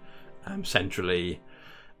Gatsby centrally,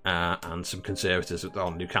 and some conservators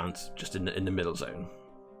on Lucant just in the middle zone.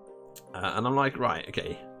 And I'm like, right,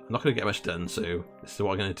 okay, I'm not going to get much done, so this is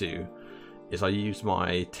what I'm going to do. Is I use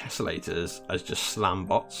my tessellators as just slam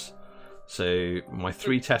bots. So my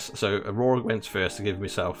 3 so Aurora went first to give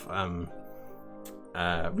myself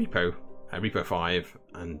Repo 5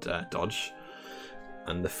 and dodge.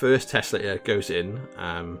 And the first tessellator goes in,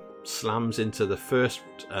 slams into the first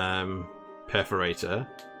perforator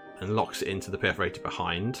and locks it into the perforator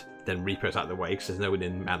behind, then Repo's out of the way because there's no one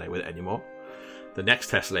in melee with it anymore. The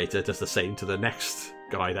next tessellator does the same to the next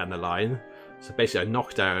guy down the line. So basically I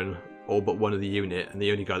knock down all but one of the unit, and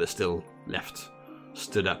the only guy that's still left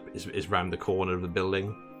stood up is round the corner of the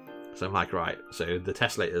building. So I'm like, right, so the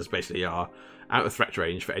Tesselators basically are out of threat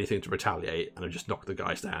range for anything to retaliate, and I've just knocked the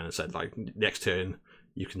guys down and said, like, next turn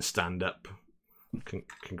you can stand up.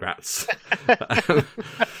 Congrats.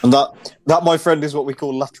 And that, my friend, is what we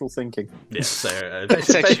call lateral thinking. Yeah, so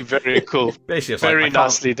it's actually very cool. Basically, it's very like,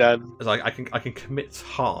 nicely done. It's like I can commit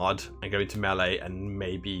hard and go into melee and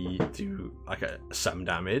maybe do like some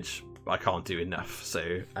damage, but I can't do enough.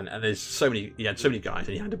 So and there's so many. He had so many guys,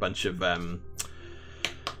 and he had a bunch of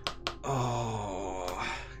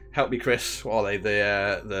help me, Chris. What are they?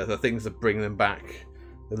 The things that bring them back.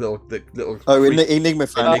 The little in the Enigma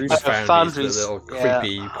Foundries. The little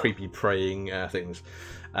creepy praying things.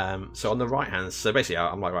 So on the right hand, so basically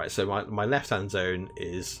I'm like, right, so my left hand zone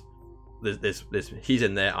is there's he's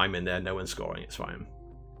in there, I'm in there, no one's scoring, it's fine.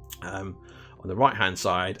 On the right hand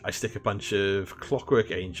side, I stick a bunch of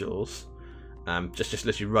Clockwork Angels, just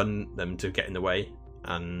literally run them to get in the way,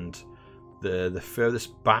 and the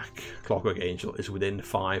furthest back Clockwork Angel is within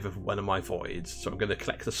 5 of one of my voids, so I'm going to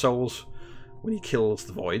collect the souls when he kills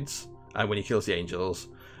the voids, and when he kills the angels,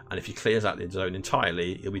 and if he clears out the zone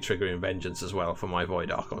entirely, he'll be triggering vengeance as well for my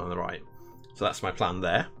void archon on the right. So that's my plan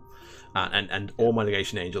there. And all my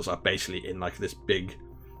negation angels are basically in like this big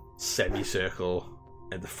semicircle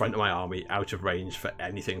at the front of my army, out of range for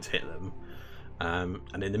anything to hit them.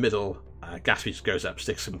 And in the middle, Gatsby just goes up,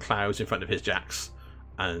 sticks some clouds in front of his jacks,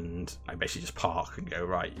 and I basically just park and go,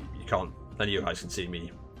 right, you can't, none of you guys can see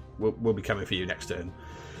me. We'll be coming for you next turn.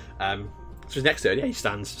 So his next turn, he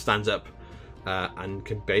stands up and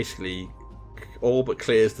can basically all but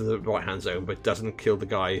clears the right hand zone, but doesn't kill the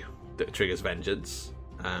guy that triggers vengeance.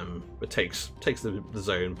 But takes the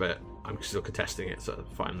zone, but I'm still contesting it, so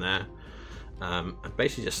fine there. And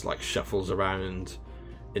basically just like shuffles around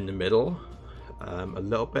in the middle a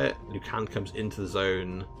little bit. Lucan comes into the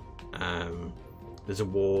zone. There's a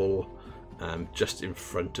wall just in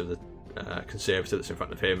front of the conservator that's in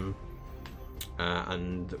front of him.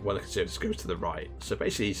 And one of the conservators goes to the right. So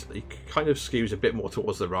basically, he kind of skews a bit more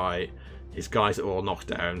towards the right. His guys that are all knocked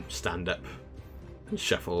down stand up and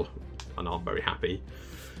shuffle and aren't very happy.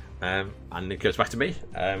 And it goes back to me.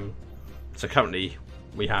 So currently,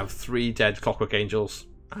 we have 3 dead Clockwork Angels.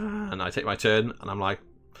 And I take my turn, and I'm like,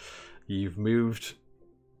 you've moved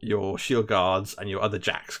your shield guards and your other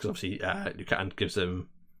jacks, because obviously Lucan gives them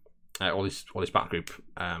all his battle group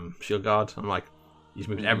shield guard. I'm like, he's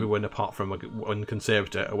moved everyone apart from one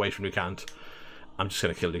conservator away from Lucant. I'm just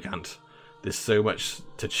going to kill Lucant. There's so much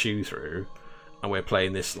to chew through, and we're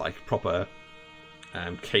playing this like proper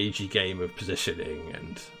cagey game of positioning,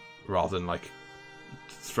 and rather than like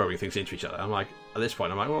throwing things into each other. I'm like, at this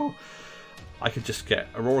point, I'm like, well, I could just get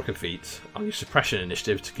Aurora Confit. I'll use Suppression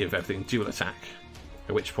Initiative to give everything dual attack.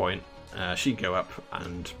 At which point, she can go up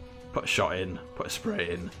and put a shot in, put a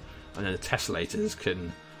spray in, and then the Tesselators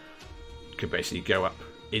can basically go up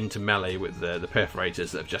into melee with the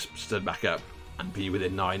perforators that have just stood back up and be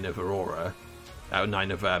within 9 of Aurora,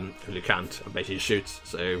 9 of Lucant, and basically shoot.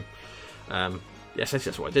 So yes,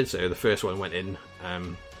 that's what I did. So the first one went in,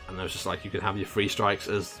 and I was just like, you can have your free strikes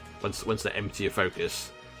as once they empty your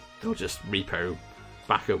focus, they'll just repo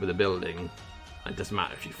back over the building. It doesn't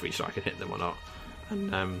matter if you free strike and hit them or not.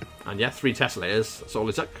 And yeah, 3 Tesselators. That's all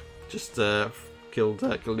it took. Just killed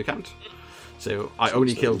Lucant. So I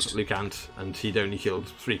only killed Lucant, and he'd only killed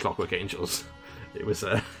 3 Clockwork Angels. It was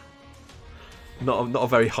not a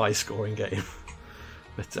very high scoring game.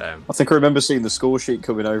 But I think I remember seeing the score sheet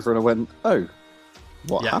coming over, and I went, "Oh,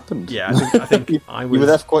 what happened?" Yeah, I think I was. You were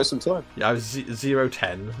there for quite some time. Yeah, I was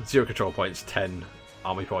 0-10, 0 control points, 10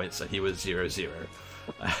 army points, and he was 0-0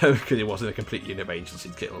 because it wasn't a complete unit of angels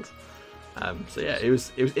he'd killed. So yeah, it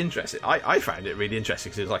was interesting. I found it really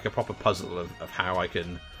interesting because it was like a proper puzzle of how I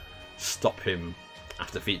can stop him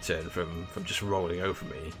after feat turn from just rolling over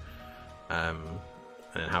me,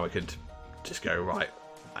 and how I could just go, right,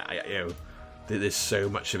 there's so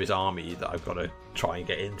much of his army that I've got to try and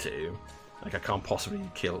get into. Like, I can't possibly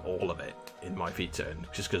kill all of it in my feat turn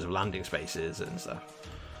just because of landing spaces and stuff.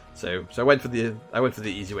 So I went for the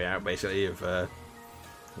easy way out, basically, of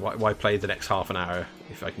why play the next half an hour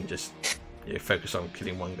if I can just focus on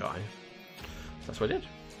killing one guy. That's what I did.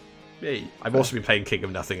 Yay. I've also been playing King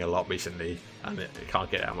of Nothing a lot recently, and it can't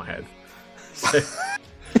get it out of my head. So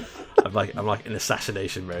I'm like in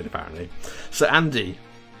assassination mode apparently. So Andy,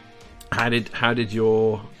 how did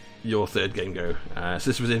your third game go? So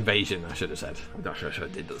this was Invasion, I should have said. I'm not sure I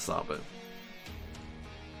did at the start, but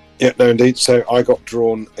yeah, no, indeed. So I got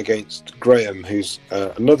drawn against Graham, who's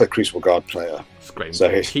another Crucible Guard player. It's Graham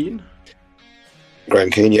so Keane. Graham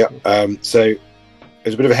Keane, yeah. So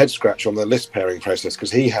was a bit of a head scratch on the list pairing process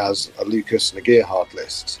because he has a Lucas and a Gearhard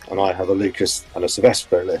list, and I have a Lucas and a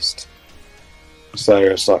Silvestro list. So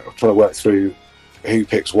it's like I'm trying to work through who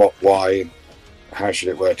picks what, why, how should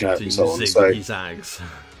it work out, and so on. So zags.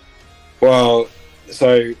 Well,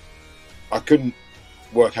 so I couldn't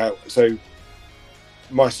work out. So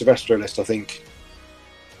my Silvestro list, I think.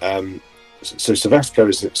 So Silvestro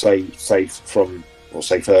is safer from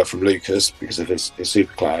Lucas because of his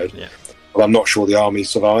super cloud. Yeah. But I'm not sure the army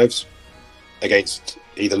survives against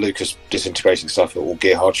either Lucas disintegrating stuff or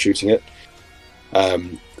Gearhard shooting it.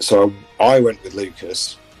 So I went with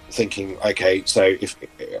Lucas, thinking, okay, so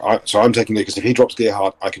I'm taking Lucas. If he drops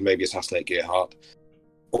Gearhard, I can maybe assassinate Gearhard,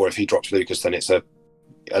 or if he drops Lucas, then it's a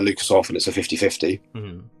Lucas off and it's a 50-50.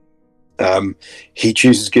 Mm-hmm. He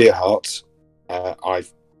chooses Gearhard. I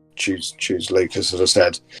choose Lucas, as I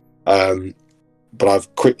said. But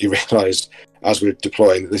I've quickly realised as we're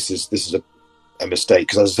deploying that this is a mistake,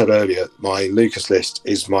 because as I said earlier, my Lucas list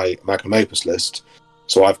is my magnum opus list.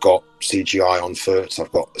 So I've got CGI on foot,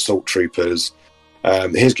 I've got assault troopers.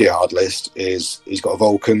 His Gearhard list is he's got a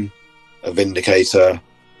Vulcan, a Vindicator,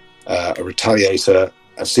 a Retaliator,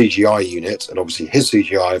 a CGI unit, and obviously his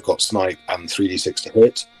CGI I've got Snipe and 3d6 to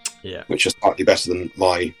hit, which is slightly better than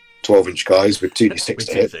my 12-inch guys with 2d6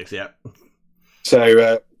 to hit. Yeah.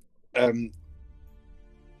 So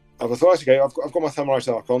I thought, okay, I've got my Thermite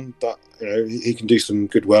Archon that he can do some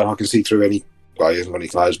good work. I can see through any. Well, he hasn't got any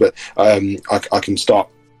clouds, but I can start.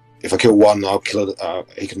 If I kill one, I'll kill.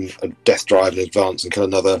 He can death drive and advance and kill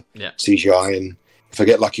another CGI. And if I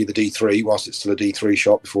get lucky, the D3, whilst it's still a D3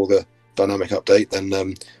 shot before the dynamic update, then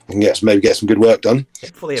I can maybe get some good work done.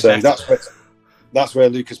 So that's where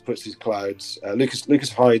Lucas puts his clouds.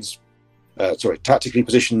 Lucas hides. Tactically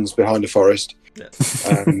positions behind a forest. Yeah.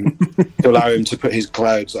 To allow him to put his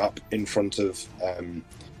clouds up in front of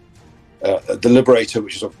the Liberator,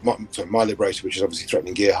 which is my Liberator, which is obviously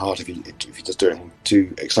threatening Gearhard if he does do anything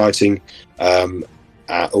too exciting.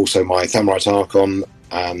 Also my Thermite Archon,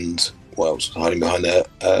 and what else is hiding behind there?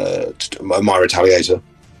 My Retaliator.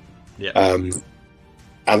 Yeah.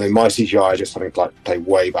 And then my CGI just having to play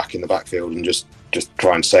way back in the backfield and just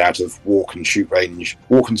try and stay out of walk and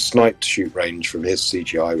snipe to shoot range from his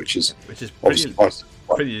CGI, which is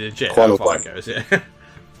pretty legit. Quite how far it goes, yeah.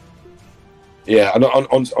 Yeah, and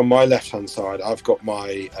on my left hand side, I've got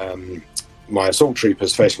my my assault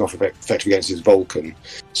troopers facing off effective against his Vulcan.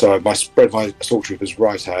 So I spread my assault troopers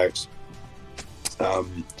right out,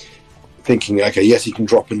 thinking, okay, yes, he can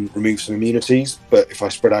drop and remove some immunities, but if I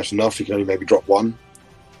spread out enough, he can only maybe drop one.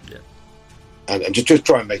 And just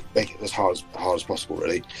try and make it as hard as possible,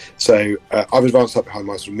 really. So I've advanced up behind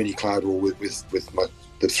my sort of mini cloud wall with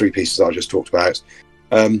the three pieces I just talked about.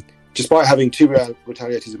 Despite having two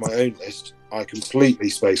retaliators in my own list, I completely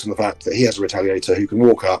space on the fact that he has a retaliator who can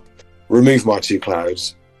walk up, remove my two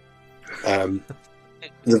clouds. The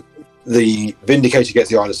Vindicator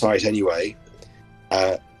gets the line of sight anyway.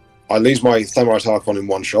 I lose my Thermite Archon in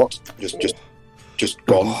one shot, just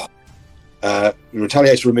gone. The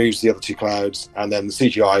Retaliator removes the other two clouds, and then the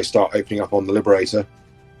CGI start opening up on the Liberator.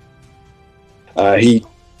 I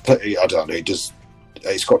don't know,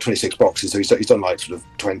 he's got 26 boxes, so he's done like sort of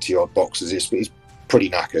 20 odd boxes. He's pretty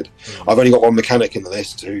knackered. I've only got one mechanic in the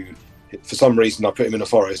list who, for some reason, I put him in a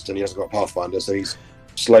forest and he hasn't got Pathfinder, so he's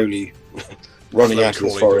slowly running out of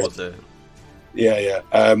his forest. Yeah.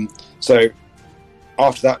 So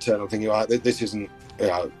after that turn, I'm thinking, right, this isn't.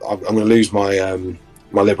 I'm going to lose my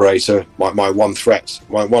my Liberator, my one threat,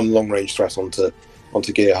 my one long range threat onto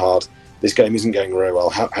Gearhard. This game isn't going very well.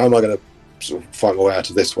 How am I going to sort of find my way out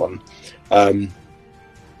of this one?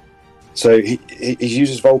 So he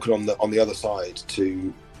uses Vulcan on the other side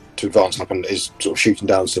to advance up and is sort of shooting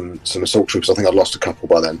down some assault troops. I think I'd lost a couple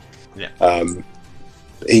by then. Yeah.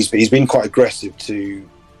 He's been quite aggressive to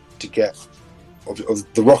get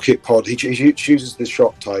of the rocket pod. He chooses the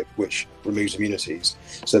shot type which removes immunities.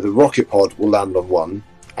 So the rocket pod will land on one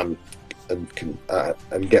and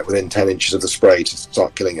get within 10 inches of the spray to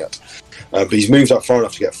start killing it. But he's moved up far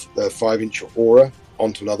enough to get the 5-inch aura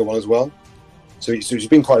onto another one as well. So he's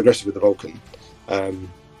been quite aggressive with the Vulcan.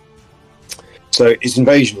 So his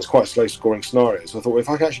invasion is quite a slow scoring scenario. So I thought, well, if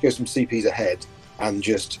I can actually go some CPs ahead and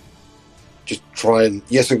just try and,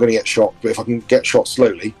 yes, I'm going to get shot, but if I can get shot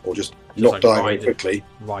slowly or just not die very quickly,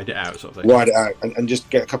 ride it out, sort of thing. Ride it out and just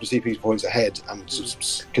get a couple of CP points ahead and sort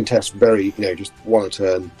of contest very, just one a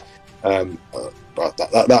turn. But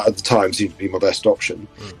that at the time seemed to be my best option.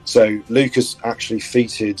 So Lucas actually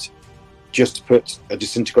feated just to put a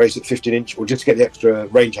disintegrator at 15-inch, or just to get the extra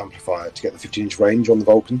range amplifier to get the 15-inch range on the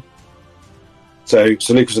Vulcan. So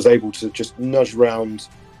Lucas was able to just nudge around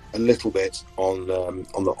a little bit on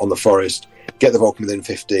the forest, get the Vulcan within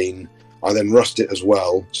 15. I then rust it as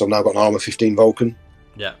well, so I've now got an armor 15 Vulcan.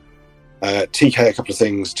 Yeah. TK a couple of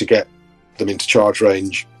things to get them into charge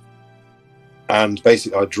range, and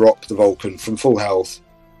basically I drop the Vulcan from full health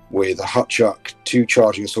with a hut chuck, 2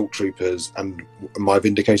 charging assault troopers, and my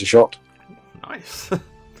Vindicator shot. Nice.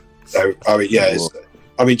 So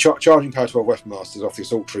charging power 12 weapon masters off the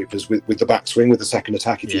assault troopers with the backswing with the second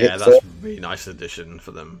attack if you hit. Yeah, that's a really nice addition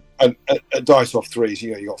for them. And a dice off 3s,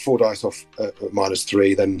 you got 4 dice off at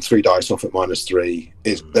 -3, then 3 dice off at -3.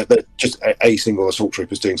 They're just a single assault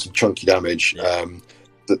troopers doing some chunky damage. Yeah.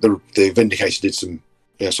 The Vindicator did some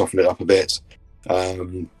soften it up a bit.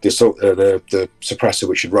 The suppressor,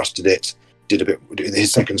 which had rusted it, did a bit.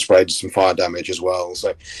 His second spray did some fire damage as well.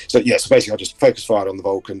 So basically I just focus fired on the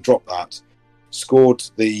Vulcan, dropped that, scored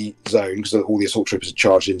the zone because all the assault troopers had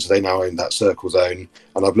charged in, so they now owned that circle zone,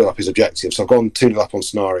 and I blew up his objective. So I've gone 2-0 up on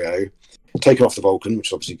scenario, taken off the Vulcan, which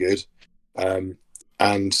is obviously good, and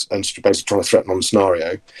basically trying to threaten on the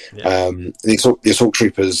scenario. Yeah. The assault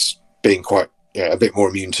troopers being quite a bit more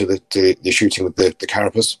immune to the shooting with the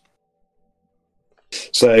carapace.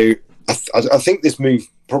 So I think this move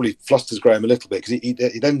probably flusters Graham a little bit because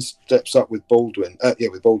he then steps up with Baldwin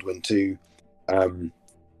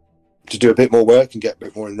to do a bit more work and get a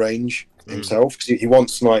bit more in range himself, because he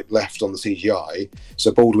wants snipe left on the CGI,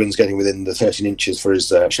 so Baldwin's getting within the 13 inches for his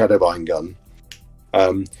Shadowbind gun,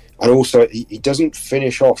 and also he doesn't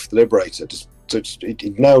finish off the Liberator.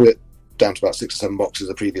 He nailed it down to about 6 or 7 boxes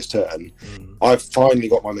the previous turn. I've finally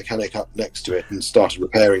got my mechanic up next to it and started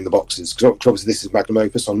repairing the boxes, because obviously this is Magnum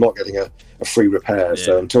Opus, so I'm not getting a free repair. Yeah.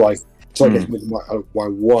 So until I get him with my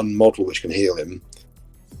one model which can heal him,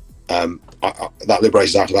 that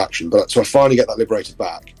Liberator's out of action. So I finally get that Liberator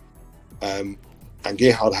back, and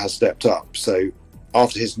Gerhard has stepped up. So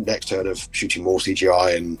after his next turn of shooting more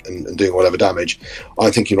CGI and doing whatever damage,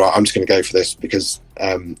 I'm thinking, right, I'm just going to go for this because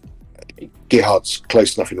Gerhard's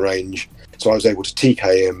close enough in range. So I was able to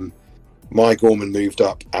TK him. My Gorman moved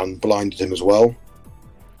up and blinded him as well.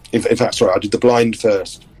 In fact, sorry, I did the blind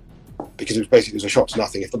first because it was a shot to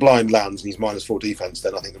nothing. If the blind lands and he's -4 defense,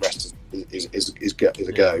 then I think the rest is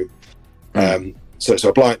a go. So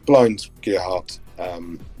I blind Gerhard,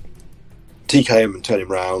 TK him and turn him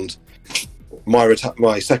round.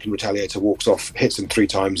 My second retaliator walks off, hits him 3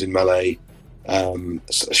 times in melee,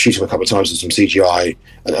 shoot him a couple of times with some CGI,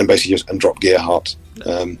 and basically just drop Gerhard.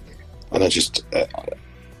 And I just,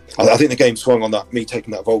 I think the game swung on that, me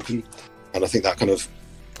taking that Vulcan, and I think that kind of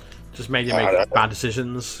just made you make bad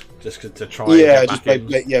decisions just to try. Yeah, just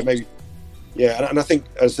maybe. Yeah, and I think,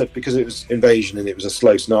 as I said, because it was invasion and it was a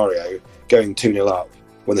slow scenario, going 2-0 up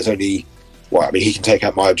when there's only, he can take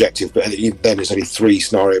out my objective, but then there's only 3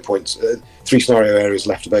 scenario points, 3 scenario areas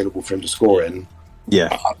left available for him to score in.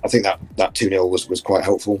 Yeah, I think that 2-0 was quite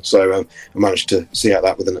helpful. So I managed to see out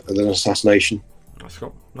that with an assassination. That's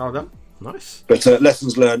cool. Well done. Nice. But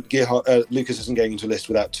lessons learned. Lucas isn't going into a list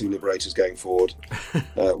without 2 Liberators going forward.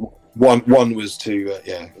 One was too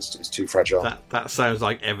it's too fragile. That sounds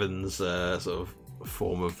like Evan's sort of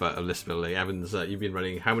form of list building. Evan's, you've been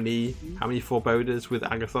running how many foreboders with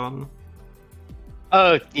Agathon?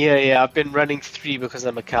 Oh yeah, I've been running 3 because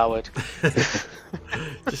I'm a coward.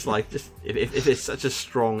 just if it's such a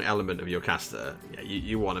strong element of your caster,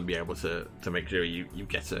 you want to be able to make sure you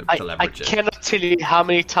get to leverage it. I cannot tell you how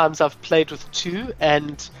many times I've played with 2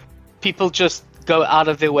 and people just go out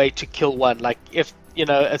of their way to kill 1. Like if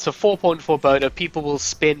it's a 4-point foreboding, people will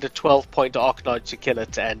spend a 12-point Archnode to kill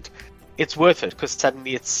it, and it's worth it because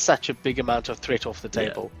suddenly it's such a big amount of threat off the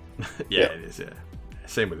table. Yeah, it is. Yeah.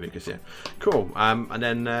 Same with Lucas, yeah. Cool. And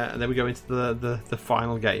then we go into the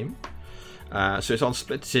final game. So it's on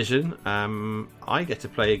split decision. I get to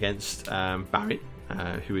play against Barry,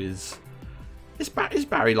 who is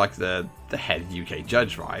Barry like the head UK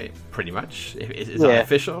judge, right? Pretty much. Is that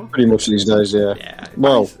official? Pretty much these days, yeah. Yeah.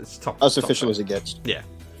 Well, it's top, as top official top. As it gets. Yeah.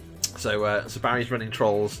 So Barry's running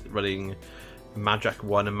Trolls, running Madrak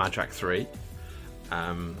 1 and Madrak 3.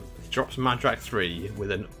 Drops Madrak 3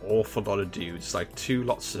 with an awful lot of dudes, like 2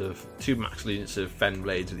 max units of Fen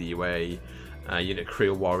Blades with the UA, unit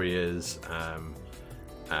Creel Warriors,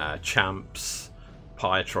 Champs,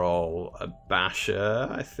 Pyrotroll, a Basher,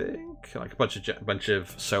 I think, like a bunch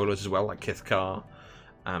of solos as well, like Kithkar.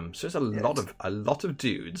 So there's a lot of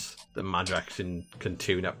dudes that Madrak can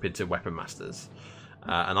tune up into Weapon Masters.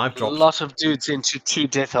 And I've dropped a lot of dudes into 2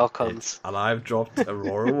 Death Archons. And I've dropped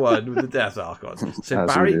Aurora 1 with the Death Archon. So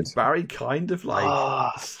Barry kind of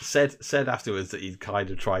said afterwards that he'd kind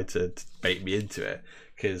of tried to bait me into it,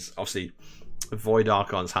 because obviously Void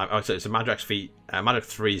Archons have. So Madrak's feat, Madrak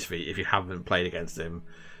 3's feat, if you haven't played against him,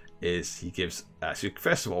 is he gives. So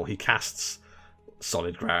first of all, he casts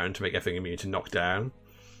solid ground to make everything immune to knockdown,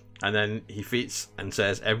 and then he feats and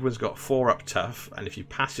says everyone's got 4 up tough, and if you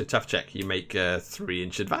pass your tough check, you make a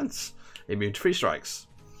 3-inch advance, immune to free strikes.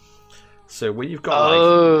 So when you've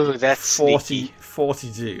got that's 40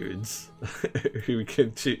 dudes who you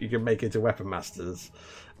can make into weapon masters.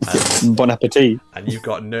 Bon appetit. And you've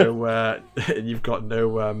got no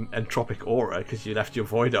entropic aura because you left your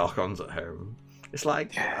void archons at home. It's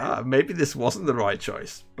like maybe this wasn't the right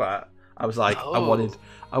choice, but I was like, I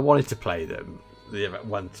wanted to play them the event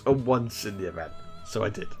once in the event, so I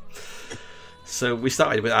did. So we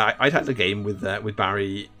started with I'd had the game with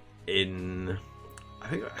Barry in I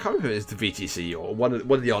can't remember if it was the VTC or one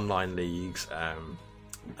of the online leagues.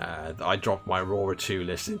 I dropped my Aurora 2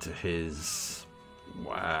 list into his.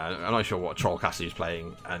 I'm not sure what Trollcast he was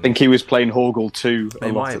playing. And I think he was playing Horgle 2.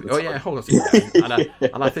 Horgle 2.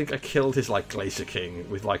 And I think I killed his Glacier King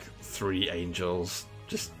with 3 angels.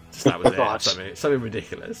 Just that was it. Something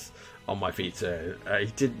ridiculous on my feet.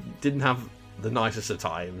 He didn't have the nicest of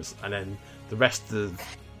times, and then the rest of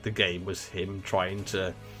the game was him trying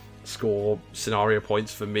to score scenario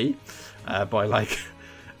points for me by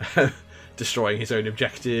destroying his own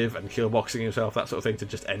objective and kill boxing himself, that sort of thing, to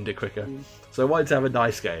just end it quicker. So I wanted to have a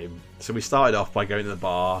nice game. So we started off by going to the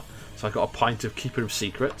bar. So I got a pint of Keeper of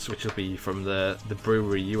Secrets, which will be from the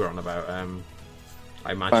brewery you were on about.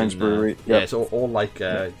 I imagine. Brewery. Yeah, it's all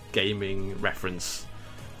gaming reference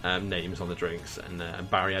names on the drinks. And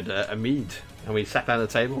Barry had a mead, and we sat down at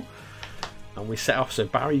the table and we set off. So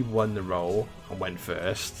Barry won the roll and went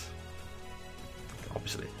first,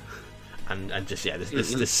 obviously. And just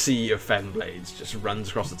this sea of fen blades just runs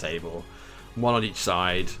across the table, one on each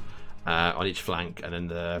side, on each flank, and then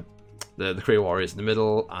the Kree warriors in the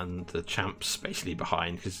middle, and the champs basically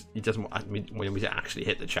behind, because he doesn't. I mean, when we actually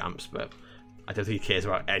hit the champs, but I don't think he cares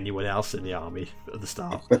about anyone else in the army at the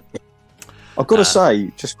start. I've got to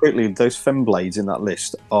say, just quickly, those fen blades in that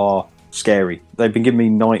list are scary. They've been giving me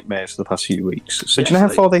nightmares for the past few weeks. So do you know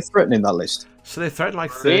how far they threaten in that list? So they threaten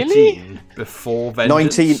 13 before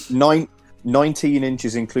Vengeance. 19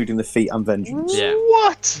 inches, including the feet and Vengeance. Yeah.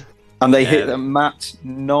 What? And they hit them at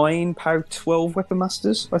 9 power 12 weapon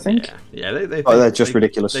masters, I think. Yeah. They're just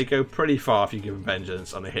ridiculous. They go pretty far if you give them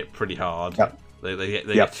Vengeance, and they hit pretty hard. Yep. They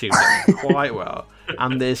get tuned up quite well.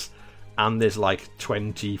 And there's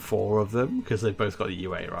 24 of them because they've both got a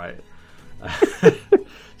UA, right? So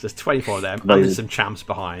there's 24 of them, and there's some champs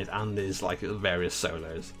behind, and there's various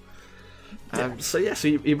solos. So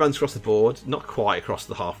he runs across the board, not quite across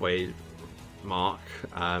the halfway mark,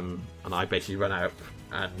 and I basically run out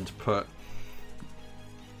and put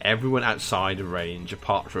everyone outside of range,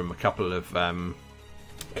 apart from a couple of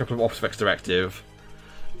Officer Directive,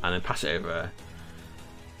 and then pass it over.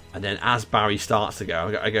 And then as Barry starts to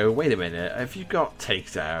go, I go, wait a minute, have you got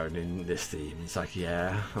takedown in this team? He's like,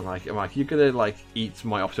 yeah. I'm like, you're gonna eat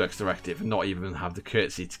my Officer Directive and not even have the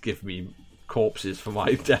courtesy to give me corpses for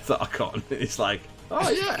my Death Archon? It's like, oh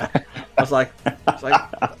yeah. I was like,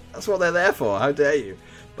 that's what they're there for. How dare you?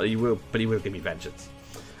 But he will give me Vengeance.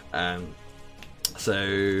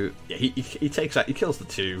 So yeah, he takes out, he kills the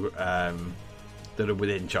 2 that are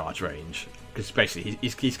within charge range, because basically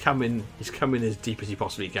he's coming as deep as he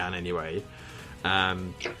possibly can anyway.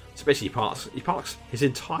 So basically he parks his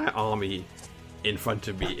entire army in front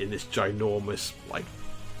of me in this ginormous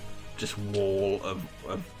just wall of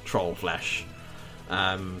troll flesh,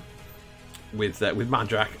 with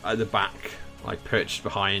Mandrak at the back, perched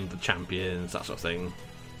behind the champions, that sort of thing.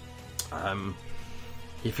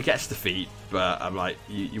 He forgets the feat, but I'm like,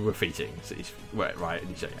 you were feating, so he's right, and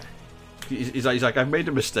he's like, yeah. He's like, I've made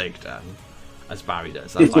a mistake, Dan, as Barry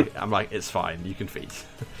does. I'm like, it's fine, you can feat.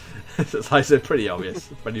 It's pretty obvious,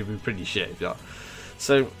 but you'd be pretty shit if not.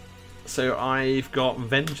 So I've got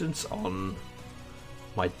Vengeance on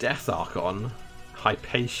my Death Archon,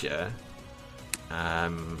 Hypatia,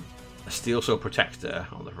 a Steel Sword Protector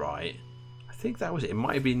on the right. I think that was it. It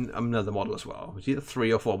might have been another model as well. It was either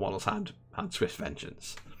 3 or 4 models had Swift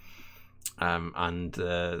Vengeance. And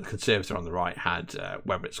the Conservator on the right had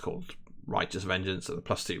whether it's called Righteous Vengeance or the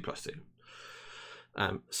 +2/+2.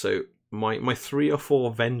 So my 3 or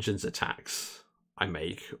 4 Vengeance attacks I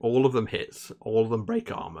make, all of them hits, all of them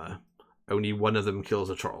break armor. Only one of them kills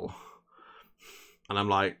a troll. And I'm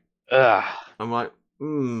like,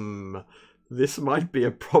 this might be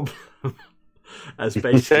a problem. As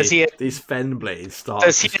basically these fen blades start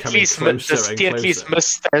coming closer and closer. Does he at least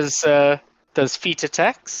miss those feet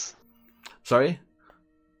attacks? Sorry?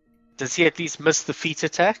 Does he at least miss the feet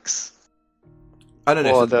attacks? I don't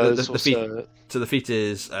know. The feet, so the feet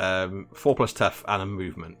is 4+ tough and a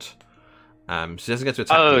movement. So he doesn't get to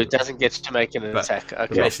attack. Oh, it doesn't get to make an attack.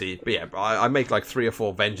 Okay. But I make like 3 or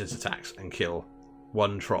 4 vengeance attacks and kill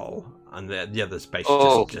one troll, and the others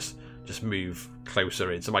basically just move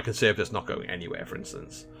closer in. So my conservator's not going anywhere, for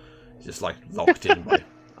instance. He's just like locked in.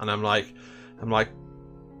 And I'm like,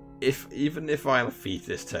 even if I defeat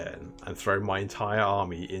this turn and throw my entire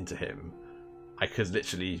army into him, I could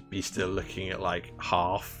literally be still looking at like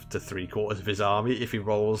half to 3/4 of his army if he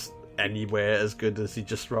rolls anywhere as good as he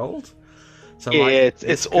just rolled. So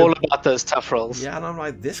it's all about those tough rolls. Yeah, and I'm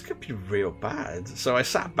like, this could be real bad. So I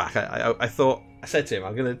sat back. I thought, I said to him,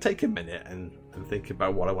 I'm going to take a minute and think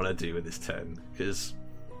about what I want to do with this turn, because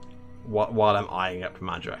while I'm eyeing up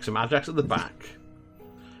Madrak. So Madrak's at the back,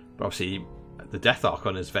 but obviously the Death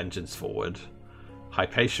Archon is vengeance forward,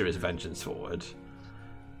 Hypatia is vengeance forward,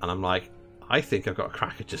 and I'm like, I think I've got a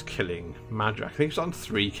crack at just killing Madrak. I think it's on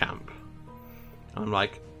 3 camp. And I'm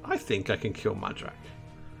like, I think I can kill Madrak.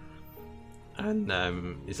 And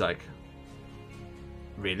he's like,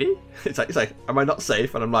 really? It's like, am I not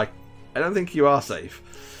safe? And I'm like, I don't think you are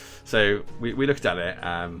safe. So we looked at it.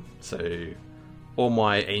 So all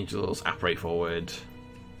my angels apparate forward,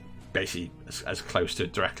 basically as close to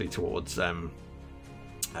directly towards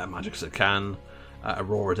Madrak as I can.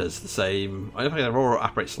 Aurora does the same. I don't think Aurora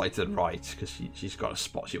apparates slightly to the right because she's got a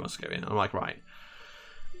spot she wants to go in. I'm like, right.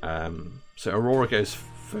 So Aurora goes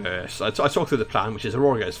first. I talked through the plan, which is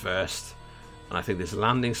Aurora goes first. And I think there's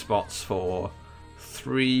landing spots for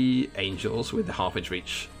 3 angels with the half-inch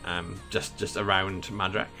reach, just around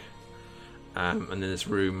Madrak. And then there's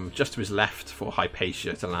room just to his left for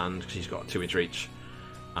Hypatia to land, because she's got a 2-inch reach.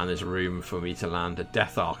 And there's room for me to land a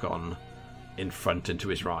Death Archon in front and to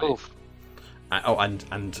his right. Oof.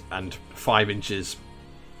 And 5 inches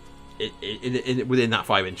within that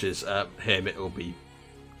 5 inches, Hermit will be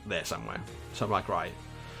there somewhere. So I'm like, right.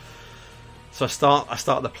 So I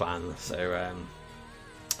start the plan. So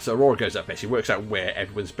Aurora goes up, basically works out where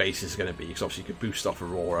everyone's base is going to be, because obviously you could boost off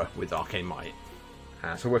Aurora with Arcane Might.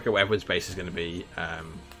 So work out where everyone's base is going to be.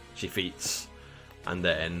 She feats, and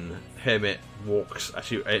then Hermit walks.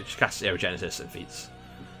 She casts Aerogenesis and feats.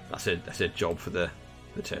 That's her job for the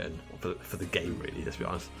turn, or for the game, really. Let's be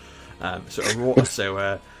honest. So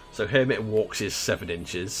Aurora, so Hermit walks his 7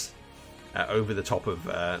 inches over the top of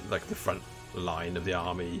like the front line of the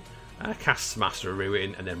army. Casts Master of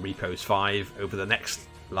Ruin and then repos 5 over the next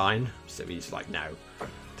line, so he's like now,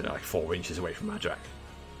 like 4 inches away from Madrak.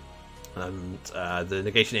 And the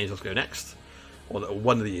Negation Angels go next, or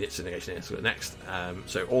one of the units of Negation Angels go next.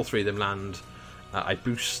 So all 3 of them land. I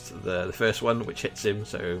boost the first one, which hits him,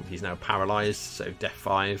 so he's now paralysed. So Death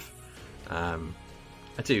 5. I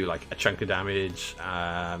do like a chunk of damage,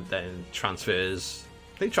 then transfers.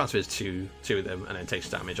 I think transfers two of them, and then takes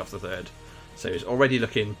damage off the 3rd. So it's already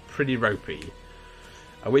looking pretty ropey.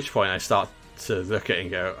 At which point I start to look at it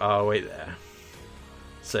and go, oh, wait there.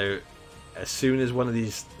 So as soon as one of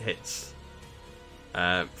these hits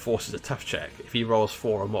forces a tough check, if he rolls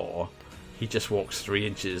 4 or more, he just walks 3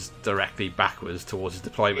 inches directly backwards towards his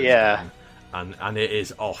deployment zone, and it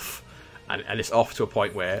is off. And it's off to a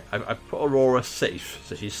point where I've put Aurora safe,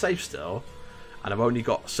 so she's safe still, and I've only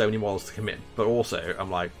got so many models to commit. But also,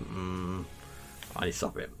 I'm like, I need to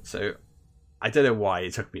stop it. So I don't know why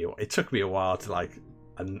it took me a while to like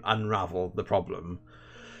unravel the problem,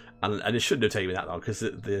 and it shouldn't have taken me that long, because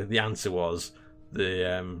the answer was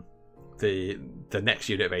the next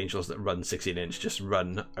unit of angels that run 16-inch just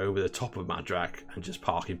run over the top of Madrak and just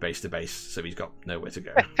park him base to base, so he's got nowhere to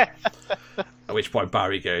go. At which point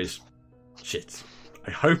Barry goes, shit,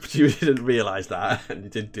 I hoped you didn't realise that, and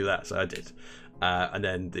you didn't do that, so I did. And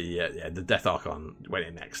then the Death Archon went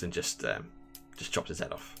in next and just chopped his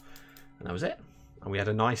head off. And that was it. And we had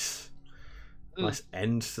a nice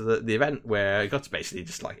end to the event, where I got to basically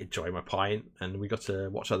just like enjoy my pint, and we got to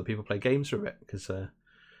watch other people play games for a bit, because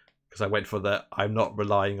I went for the I'm not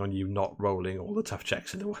relying on you not rolling all the tough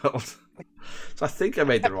checks in the world. So I think I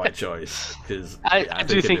made the right choice, because I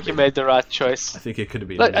do think you made the right choice. I think it could have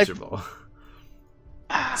been miserable.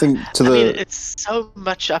 I think it's so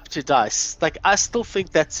much up to dice. Like, I still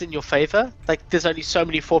think that's in your favor. Like, there's only so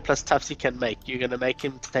many 4+ toughs he can make. You're gonna make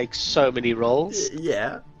him take so many rolls.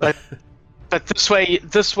 Yeah. But this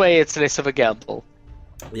way it's less of a gamble.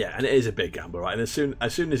 Yeah, and it is a big gamble, right? And as soon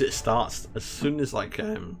as it starts, as soon as like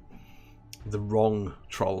the wrong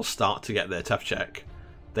trolls start to get their tough check,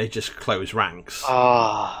 they just close ranks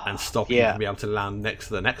and stop you from being able to land next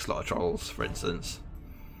to the next lot of trolls, for instance.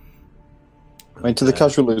 I mean, to the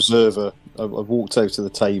casual observer, I walked out to the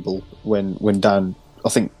table when Dan, I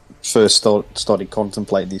think, first started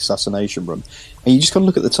contemplating the assassination run, and you just got to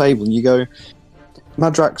look at the table and you go,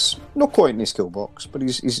 Madrak's not quite in his kill box, but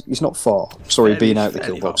he's not far. Sorry, being out the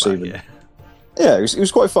kill box even. Yeah, he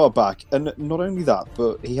was quite far back, and not only that,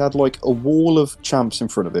 but he had like a wall of champs in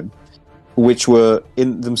front of him, which were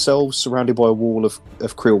in themselves surrounded by a wall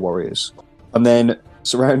of Creel warriors, and then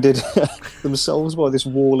surrounded themselves by this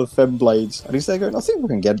wall of Femblades, and he's there going, I think we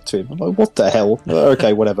can get to him. I'm like, what the hell?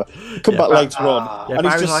 Okay, whatever. Come back later on, and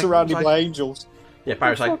he's just surrounded by angels. Yeah,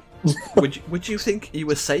 Barry's like, would you think you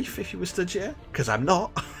were safe if you were stood here? Because I'm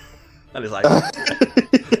not. And he's like...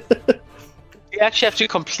 You actually have to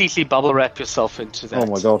completely bubble wrap yourself into that. Oh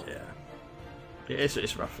my god. Yeah,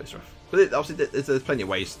 it's rough, it's rough. But obviously there's plenty of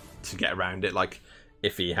ways to get around it, like...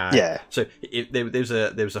 If he had, so there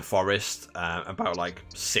was a forest about like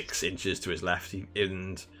 6 inches to his left,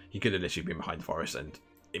 and he could have literally been behind the forest and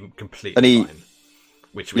completely fine.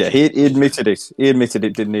 Which he admitted it. He admitted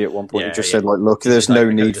it, didn't he? At one point, he just said, "Like, look, there's no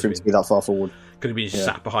need for him to be that far forward." Could have been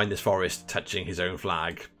sat behind this forest, touching his own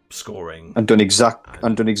flag, scoring, and done exactly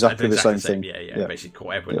the same thing. Yeah, basically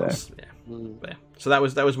caught everyone else. Yeah. So that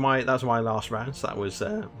was my last round. So that was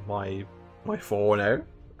my 4-0,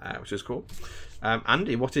 which was cool.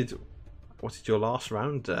 Andy, what did your last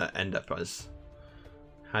round end up as?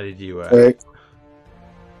 How did you? I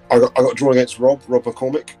got drawn against Rob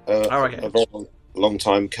McCormick, a very long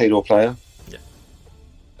time Kador player. Yeah.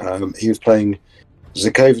 He was playing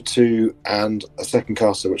Zakova 2 and a second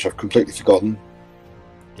caster, which I've completely forgotten.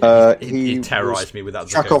 He terrorised me with that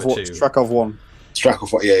Zakova 2. Strakov 1.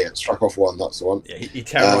 Strakov 1, yeah, Strakov 1. That's the one. Yeah, he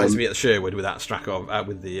terrorised me at the Sherwood with that Strakov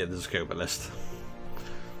with the Zakova list.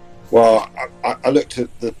 Well, I looked at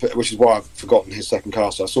which is why I've forgotten his second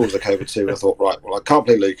caster. I saw Zakova 2 and I thought, right, well, I can't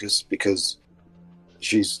play Lucas because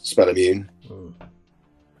she's spell immune.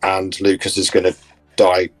 And Lucas is going to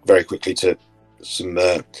die very quickly to some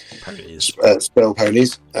spell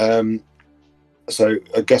ponies. So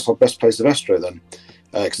I guess I'll best play Silvestro then.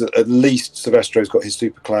 Because at least Silvestro's got his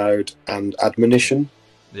Super Cloud and Admonition.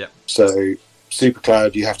 Yeah. So Super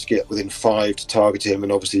Cloud, you have to get within 5 to target him.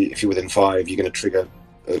 And obviously, if you're within 5, you're going to trigger...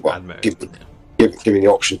 give me the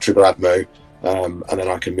option to trigger Admo, and then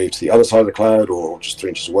I can move to the other side of the cloud, or just 3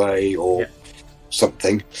 inches away, or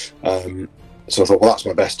something. So I thought, well, that's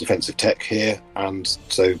my best defensive tech here, and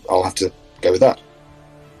so I'll have to go with that.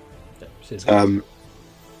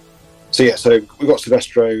 So we've got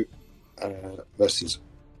Silvestro versus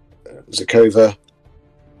Zakova.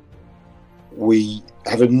 We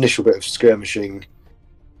have an initial bit of skirmishing.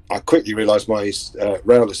 I quickly realised my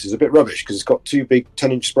rail-list is a bit rubbish because it's got 2 big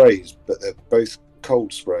 10-inch sprays, but they're both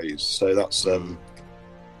cold sprays. So that's so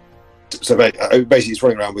basically it's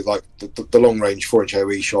running around with like the long-range 4-inch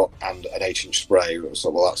AoE shot and an 8-inch spray. So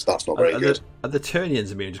well, that's not very good. And the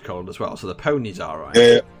Turnians immune to cold as well, so the ponies are right.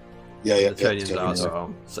 Yeah. The Turnians are as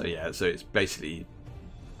well. So so it's basically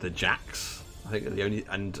the Jacks. I think are the only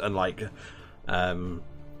and like.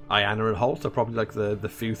 Iana and Holt are probably like the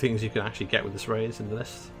few things you can actually get with the sprays in the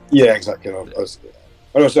list. Yeah, exactly. I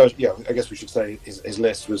guess we should say his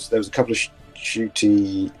list was there was a couple of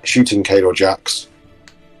shooting Kador Jacks.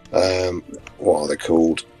 What are they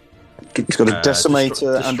called? It's got a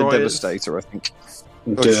Decimator and a Devastator, I think.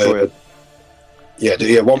 Destroyer.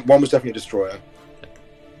 One was definitely a Destroyer.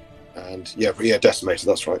 And Decimator.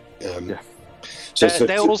 That's right. So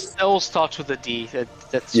they all start with a D.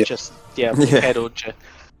 That's just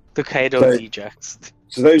the Kador D-Jacks.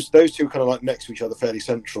 So those two are kind of like next to each other, fairly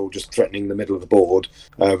central, just threatening the middle of the board,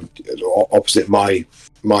 opposite my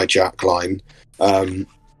Jack line.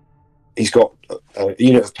 He's got a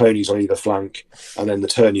unit of ponies on either flank, and then the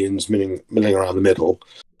Turnians milling around the middle.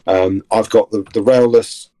 I've got the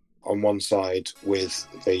railless on one side with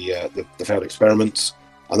the failed experiments,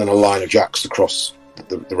 and then a line of Jacks across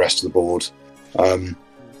the rest of the board.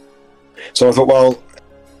 So I thought, well,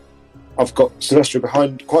 I've got Silvestro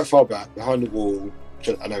quite far back, behind the wall.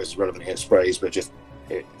 I know it's relevant against sprays, but it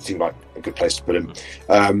seemed like a good place to put him.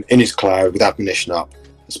 In his cloud, with Admonition up.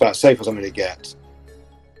 It's about as safe as I'm going to get.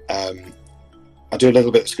 I do a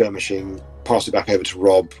little bit of skirmishing, pass it back over to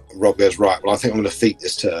Rob. Rob goes, right, well, I think I'm going to feat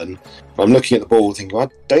this turn. I'm looking at the board thinking, well, I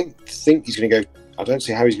don't think he's going to go... I don't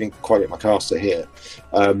see how he's going to quite get my caster here.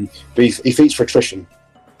 But he feats for attrition.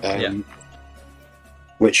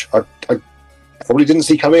 Which I probably didn't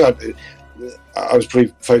see coming. I was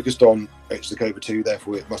pretty focused on Zakova 2,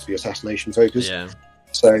 therefore it must be assassination focused. Yeah.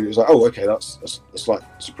 So it was like, oh, okay, that's a slight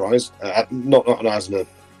surprise. Not as a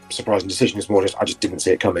surprising decision, it's more just I just didn't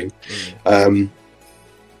see it coming.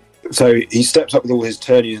 So he steps up with all his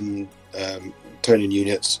Turnian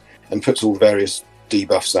units and puts all the various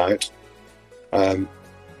debuffs out.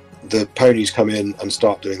 The ponies come in and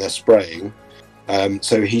start doing their spraying.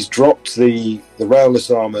 So he's dropped the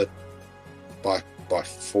railless armour by by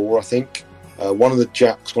 4, I think. One of the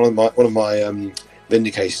jacks, one of my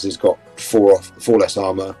Vindicators has got 4 less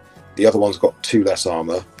armor. The other one's got 2 less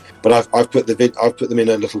armor. But I've put them in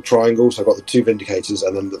a little triangle. So I've got the 2 Vindicators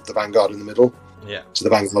and then the Vanguard in the middle. Yeah. So the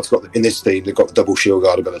Vanguard's got in this theme they've got the double shield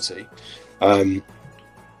guard ability. So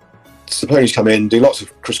the ponies come in, do lots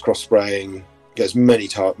of crisscross spraying, get as many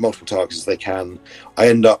multiple targets as they can. I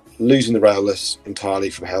end up losing the railless entirely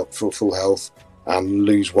from full health and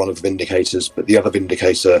lose one of the Vindicators, but the other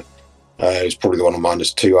Vindicator is probably the one on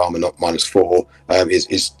 -2 armor, not -4.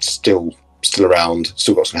 Is still around,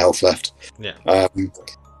 still got some health left. Yeah.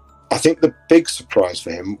 I think the big surprise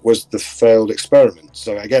for him was the failed experiment.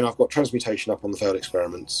 So again, I've got transmutation up on the failed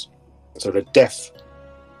experiments. So the Def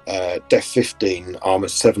 15, armor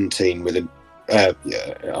 17 with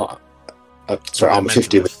armor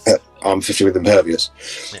 50 with impervious.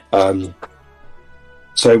 Yeah.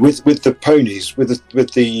 So with the ponies, with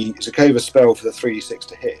the Zakova spell for the 3d6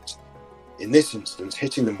 to hit, in this instance,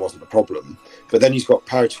 hitting them wasn't a problem. But then he's got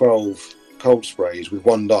power 12 cold sprays with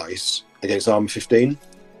 1 dice against armor 15.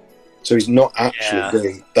 So he's not actually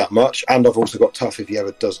doing that much. And I've also got tough if he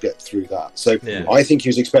ever does get through that. So I think he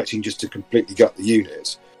was expecting just to completely gut the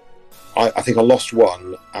unit. I think I lost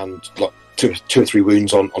 1 and like two or three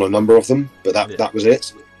wounds on a number of them, but that was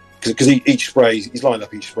it. Because each spray, he's lined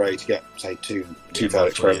up each spray to get, say, two failed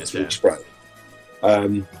experiments for each spray.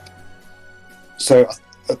 So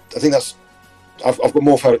I think that's... I've got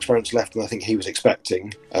more failed experiments left than I think he was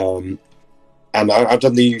expecting. And I've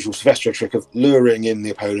done the usual Silvestro trick of luring in the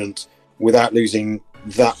opponent without losing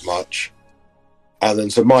that much. And then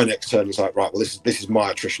so my next turn is like, right, well, this is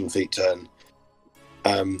my attrition feat turn.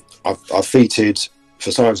 I've feated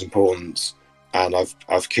for Science Importance, and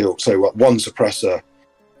I've killed... So 1 suppressor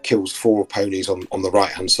kills 4 ponies on the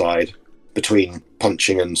right-hand side between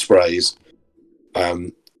punching and sprays.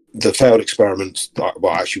 The failed experiments,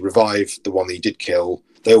 well, actually revived the one that he did kill.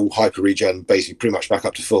 They all hyper-regen, basically pretty much back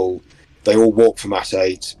up to full. They all walk for Mat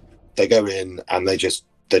 8. They go in, and they just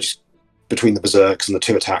between the Berserks and the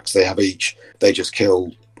 2 attacks they have each, they just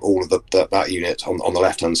kill all of that unit on the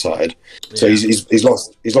left-hand side. Yeah. So he's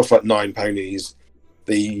lost like 9 ponies.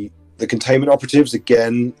 The containment operatives,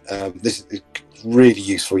 again, this is a really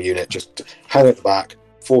useful unit. Just hang at the back,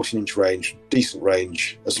 14-inch range, decent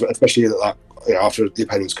range, especially after the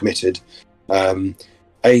opponent's committed.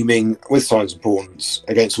 Aiming with Science Importance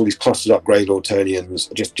against all these clustered up Grey Lord Turnians,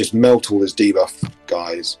 just melt all his debuff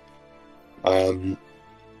guys. And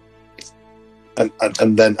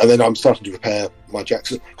then I'm starting to repair my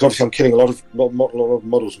jacks, because obviously I'm killing a lot of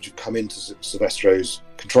models which have come into Silvestro's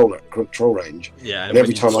control range. Yeah, and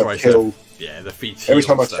every time I kill, the feet. Every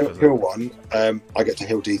time I kill one, I get to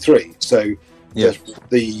heal D3. So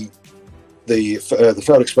the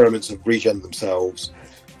failed experiments have regen themselves.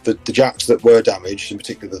 The jacks that were damaged, in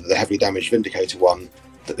particular the heavily damaged Vindicator one,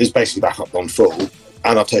 that is basically back up on full,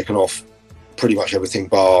 and I've taken off pretty much everything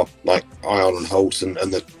bar like Ion and Holt and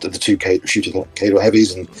the 2 shooting Cador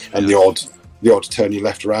heavies and the odd turn you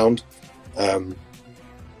left around.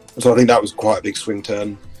 So I think that was quite a big swing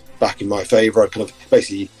turn back in my favour. I kind of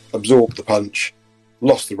basically absorbed the punch,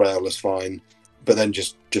 lost the railless fine, but then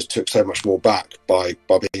just took so much more back by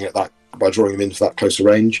being at that, by drawing him into that closer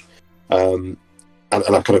range. And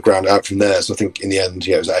I kind of ground it out from there. So I think in the end,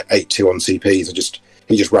 it was 8-2 on CPs.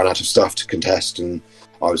 He just ran out of stuff to contest, and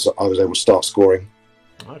I was able to start scoring.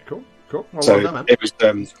 Oh, cool. Well, so well done, man. it was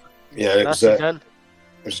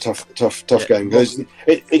a tough game. Because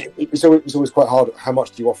it's always quite hard. How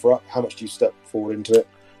much do you offer up? How much do you step forward into it?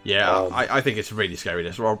 Yeah, I think it's really scary.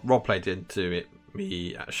 Rob played into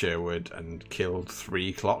me at Sherwood and killed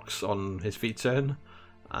 3 clocks on his feet turn.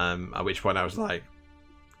 At which point I was like,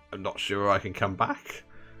 I'm not sure I can come back,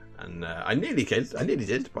 and I nearly did,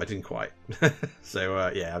 but I didn't quite. So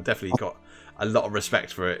I've definitely got a lot of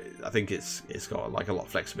respect for it. I think it's got like a lot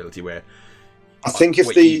of flexibility where I think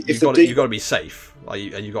you've got to be safe,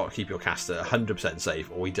 and you've got to keep your caster 100% safe,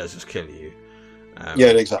 or he does just kill you.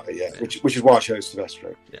 Exactly. Yeah, which is why I chose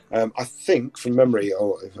Silvestro. Yeah. I think from memory,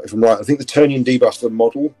 or if I'm right, I think the Turnian debuffs are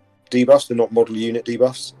model debuffs; they're not model unit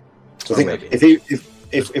debuffs. So I think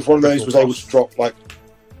if one of those was able to drop like.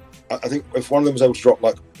 I think if one of them was able to drop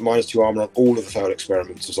like -2 armor on all of the failed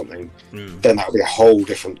experiments or something, then that would be a whole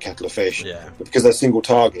different kettle of fish. Yeah. But because they're single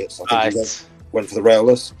targets, I think he went for the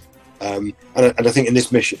railless. And I think in this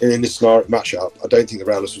scenario matchup, I don't think the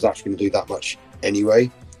railless was actually going to do that much anyway.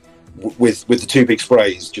 With the 2 big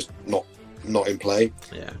sprays just not in play.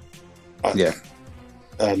 Yeah.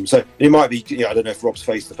 So it might be. I don't know if Rob's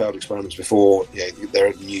faced the failed experiments before. They're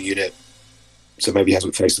a new unit, so maybe he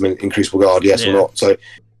hasn't faced them in Crucible Guard, or not. So.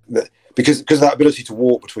 because of that ability to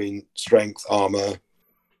walk between strength, armor,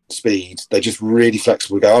 speed, they're just really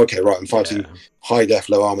flexible. We go, okay, right, I'm fighting high def,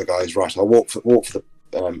 low armor guys. Right, I'll walk for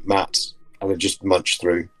the mats and then just munch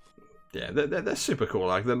through. Yeah, they're super cool.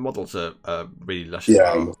 Like the models are really lush as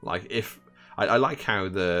well. Like if I like how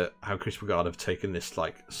Chris Dakur have taken this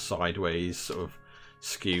like sideways sort of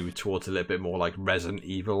skew towards a little bit more like Resident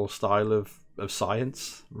Evil style of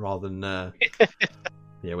science rather than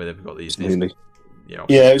where they've got these it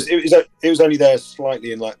was only there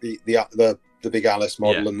slightly in like the big Alice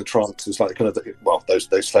model and the Trance is like kind of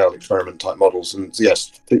those failed experiment type models, and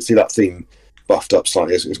yes, see that theme buffed up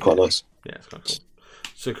slightly is quite nice. Yeah, it's quite cool.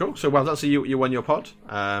 So cool. So well done. So you won your pod.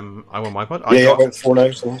 I won my pod. I went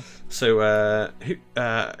 4-0. So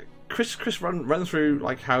Chris, run through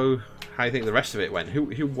like how you think the rest of it went.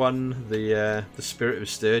 Who won the Spirit of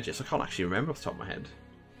Sturgis? I can't actually remember off the top of my head.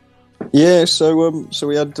 Yeah, so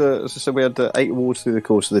we had, as I said, we had 8 awards through the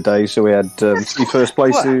course of the day. So we had 3 first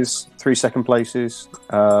places, 3 second places,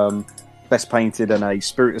 best painted, and a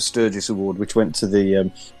Spirit of Sturgis award, which went to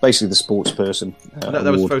the basically the sports person. That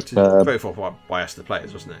was voted for by us, the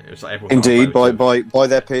players, wasn't it? It was like everyone. Indeed, by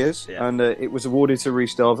their peers, and it was awarded to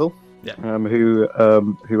Reece Darville,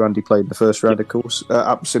 who Andy played in the first round, of course.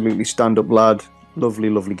 Absolutely stand up lad,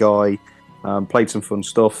 lovely guy. Played some fun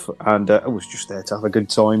stuff, and I was just there to have a good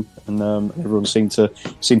time, and everyone seemed to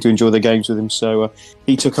enjoy their games with him. So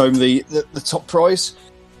he took home the top prize,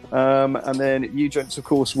 and then you gents, of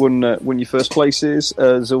course, won your first places.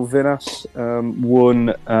 Zilvinas won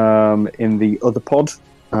in the other pod,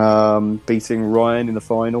 beating Ryan in the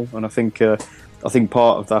final, and I think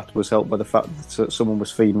part of that was helped by the fact that someone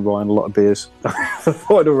was feeding Ryan a lot of beers for the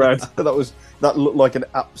final round. That looked like an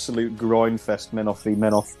absolute grind fest, men off v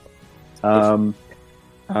men off. So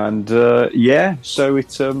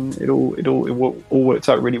it all worked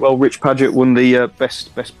out really well. Rich Paget won the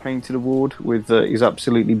best painted award with his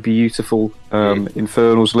absolutely beautiful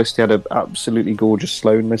Infernals list. He had an absolutely gorgeous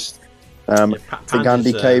Sloan list. I think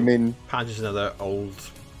Andy came in. Paget's another old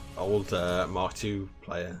Mark II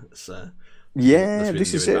player. This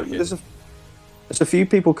is it. There's a few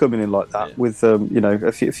people coming in like that with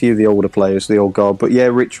a few of the older players, the old guard. But yeah,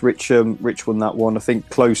 Rich won that one. I think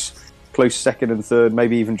close second and third,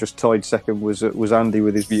 maybe even just tied second was Andy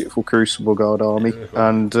with his beautiful Crucible Guard army,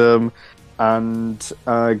 and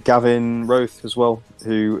Gavin Roth as well,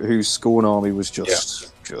 whose Scorn army was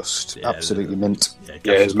just absolutely mint.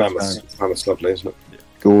 His Mammoth's lovely, isn't it?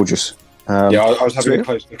 Gorgeous. I was having a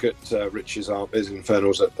close look at Rich's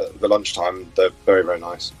Infernals at the lunchtime. They're very, very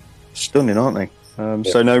nice. Stunning, aren't they?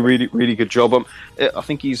 So no, really, really good job. I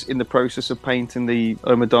think he's in the process of painting the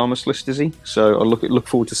Omadamus list, is he? So I look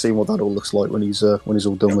forward to seeing what that all looks like when he's all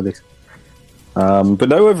done with it. But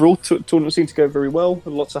no, overall, tournament seemed to go very well.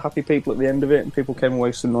 Lots of happy people at the end of it, and people came away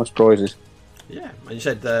with some nice prizes. Yeah, and you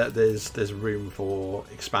said there's room for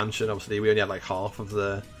expansion. Obviously, we only had like half of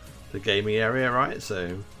the gaming area, right?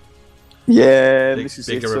 So yeah, this is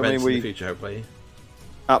bigger events in the future, hopefully.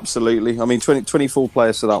 Absolutely. I mean, 24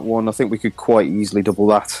 players to that one. I think we could quite easily double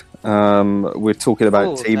that. We're talking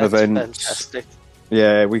about team events. Fantastic.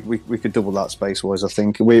 Yeah, we could double that space-wise, I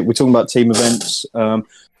think. We're talking about team events.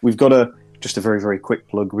 We've got just a very, very quick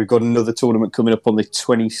plug. We've got another tournament coming up on the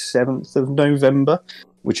 27th of November,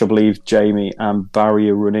 which I believe Jamie and Barry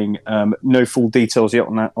are running. No full details yet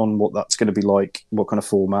on what that's going to be like, what kind of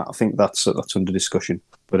format. I think that's under discussion.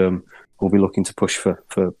 But we'll be looking to push for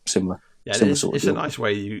similar. Yeah, it's a nice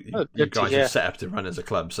way you guys are set up to run as a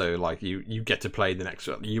club. So like you get to play the next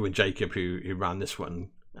one. You and Jacob, who ran this one,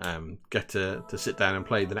 get to sit down and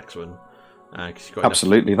play the next one. You've got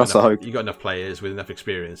absolutely, that's the hope. You've got enough players with enough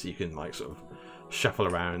experience that you can like sort of shuffle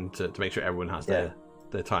around to make sure everyone has their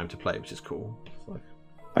time to play, which is cool.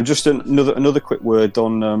 And just another quick word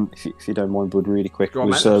on, if you don't mind, Bud, really quick,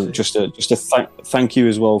 was just a thank you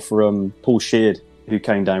as well for Paul Sheard, who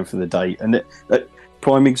came down for the day, and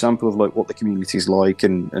prime example of like what the community's like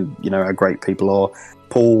and how great people are.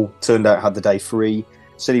 Paul turned out had the day free,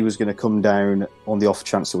 said he was going to come down on the off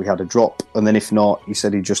chance that we had a drop, and then if not, he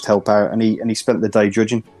said he'd just help out, and he spent the day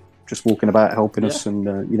judging, just walking about helping us and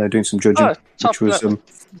doing some judging, which was and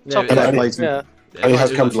he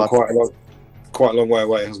has come from quite a long way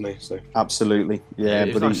away, hasn't he? So absolutely, but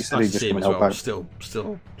he said he'd just come and help out.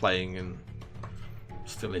 Still playing and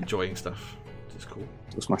still enjoying stuff, which is cool.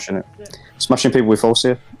 Still smashing it. Smashing people with false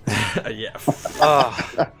here. Yeah.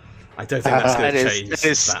 I don't think that's going to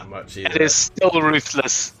change that much either. It is still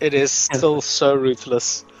ruthless. It is still so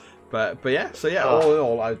ruthless. But yeah, so yeah, all in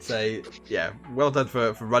all, I would say, well done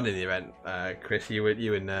for running the event, Chris. You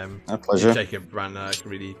and Jacob ran a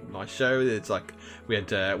really nice show. It's like we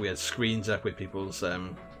had screens up with people's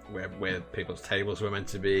where people's tables were meant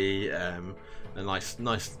to be. A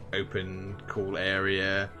nice open, cool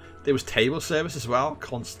area. There was table service as well,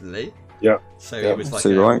 constantly. Yeah. So it was like,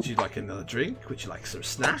 would you like another drink? Would you like some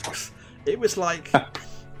snacks? It was like, I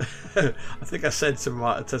think I said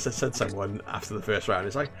to someone after the first round,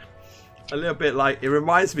 it's like a little bit like, it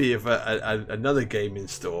reminds me of another gaming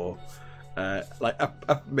store, like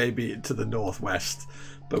up maybe to the northwest,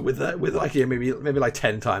 but with like maybe like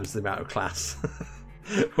 10 times the amount of class.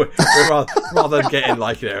 rather than getting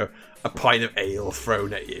like a pint of ale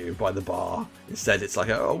thrown at you by the bar, instead it's like,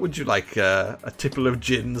 oh, would you like a tipple of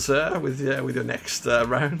gin, sir, with your next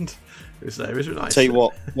round? It was really nice. Tell you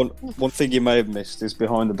what, one thing you may have missed is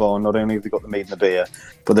behind the bar, not only have they got the meat and the beer,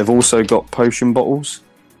 but they've also got potion bottles.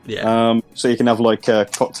 Yeah. So you can have like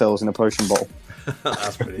cocktails in a potion bottle.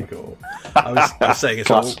 That's pretty cool. I was saying as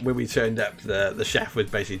well, when we turned up, the chef was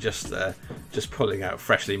basically just pulling out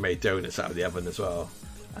freshly made donuts out of the oven as well,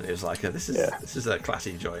 and it was like, this is a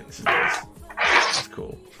classy joint. This is nice. That's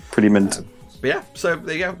cool. Pretty mint. But yeah, so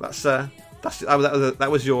there you go. That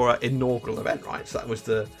was your inaugural event, right? So that was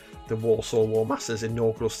the Walsall Warmasters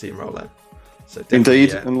inaugural steamroller. So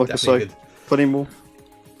indeed, and like I say, plenty more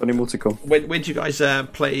to come. When do you guys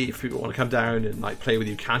play? If people want to come down and like play with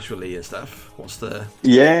you casually and stuff, what's the?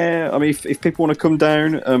 Yeah, I mean, if people want to come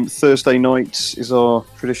down, Thursday nights is our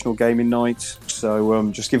traditional gaming night. So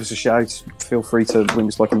just give us a shout. Feel free to link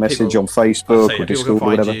us like a message on Facebook or Discord or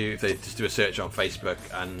whatever. If they just do a search on Facebook,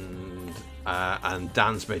 and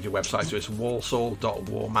Dan's made your website, so it's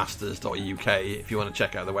walsall.warmasters.uk. If you want to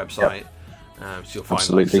check out the website. Yep. So you'll find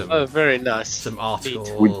like, some, very nice. Some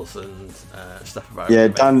articles and stuff about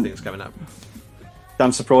things coming up.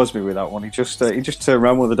 Dan surprised me with that one. He just turned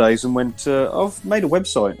around one of the days and went, "I've made a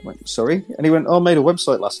website." I went, "Sorry," and he went, "I made a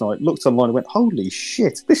website last night." Looked online and went, "Holy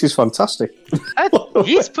shit, this is fantastic!"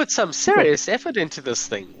 He's put some serious effort into this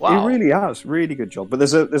thing. Wow, he really has, really good job. But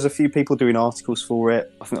there's a few people doing articles for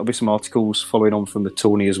it. I think there'll be some articles following on from the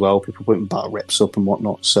tourney as well. People putting battle reps up and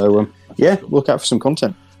whatnot. So look out for some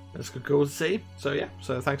content. That's cool to see. So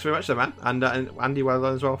thanks very much, there, man, and Andy, well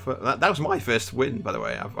done as well for that. That was my first win, by the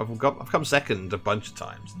way. I've come second a bunch of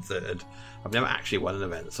times and third. I've never actually won an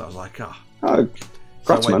event, so I was like,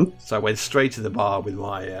 congrats, man. So I went straight to the bar with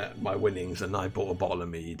my winnings, and I bought a bottle of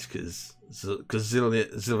mead because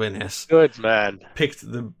Zilvinis, good man,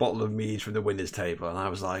 picked the bottle of mead from the winners' table, and I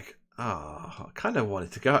was like, I kind of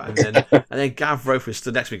wanted to go, and then Gav Rofer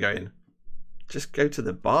stood next to me going, just go to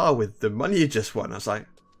the bar with the money you just won. I was like,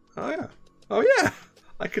 oh yeah,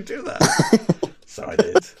 I could do that. So I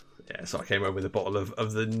did. Yeah, so I came home with a bottle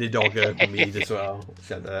of the inaugural mead as well.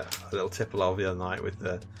 She had a little tipple of the other night with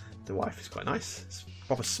the wife. It's quite nice. It's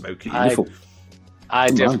proper smoky. I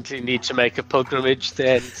definitely need to make a pilgrimage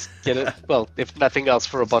there and get it. Well, if nothing else,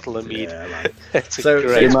 for a bottle of mead. Yeah, it's a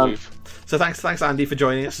great move. So thanks Andy for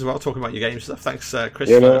joining us as well, talking about your game stuff. Thanks Chris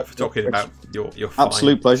for talking about your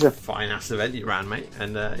absolute pleasure, fine ass event you ran, mate.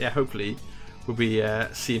 And hopefully we'll be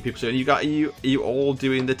seeing people soon. Are you all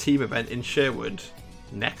doing the team event in Sherwood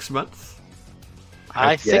next month?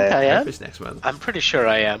 I think I am. It's next month. I'm pretty sure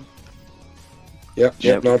I am. Yep.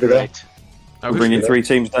 I'll be there. We're bringing 3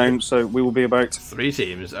 teams down, so we will be about 3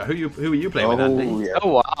 teams. Who are you playing with, Andy? Yeah.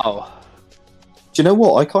 Oh wow! Do you know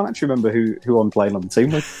what? I can't actually remember who I'm playing on the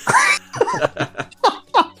team with.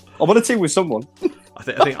 I'm on a team with someone. I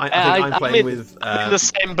think I'm playing with. I'm in the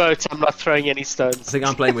same boat. I'm not throwing any stones. I think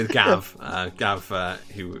I'm playing with Gav. Gav,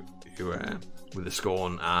 who with the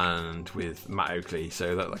Scorn and with Matt Oakley.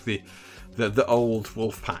 So that like the old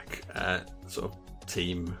Wolfpack sort of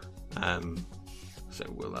team. So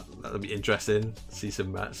that'll be interesting. See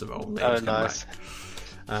some old names come nice.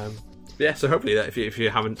 back. So hopefully that if you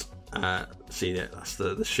haven't seen it, that's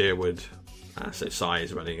the Sherwood. So Sai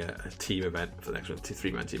is running a team event for the next one,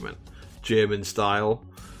 3-man team event, German style.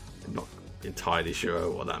 I'm not entirely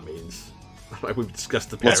sure what that means. We've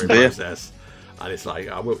discussed the pairing process, and it's like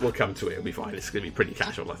we'll come to it. It'll be fine. It's going to be pretty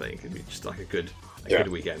casual, I think. It'll be just like a good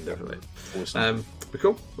weekend, definitely. Awesome. But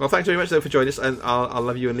cool. Well, thanks very much though for joining us, and I'll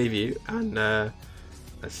love you and leave you. And I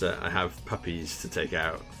have puppies to take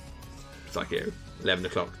out. It's like 11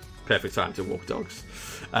 o'clock. Perfect time to walk dogs.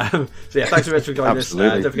 So thanks very much for joining us.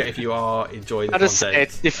 Don't forget, if you are enjoying the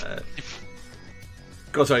content,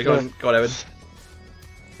 go on, Evan.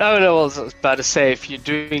 No, I was about to say, if you're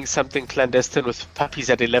doing something clandestine with puppies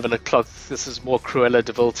at 11 o'clock, this is more Cruella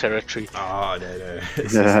de Vil territory. Oh, no.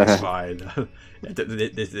 It's fine.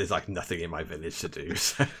 There's like nothing in my village to do.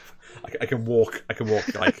 So I can walk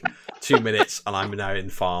like 2 minutes and I'm now in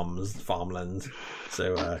farmland.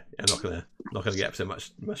 So I'm not gonna get up to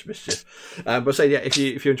much mischief. But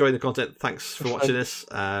if you're enjoying the content, thanks for watching this.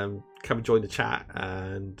 come and join the chat,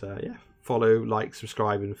 and follow, like,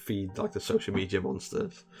 subscribe, and feed like the social media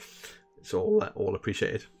monsters. It's all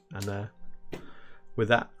appreciated. And with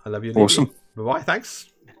that, I love you. Awesome. Bye bye. Thanks.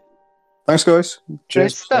 Thanks, guys.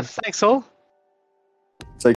 Great stuff. Thanks all.